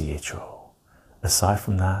 CHYCHO. Aside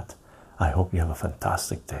from that, I hope you have a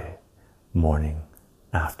fantastic day, morning,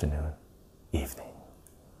 afternoon, evening.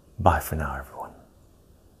 Bye for now, everyone.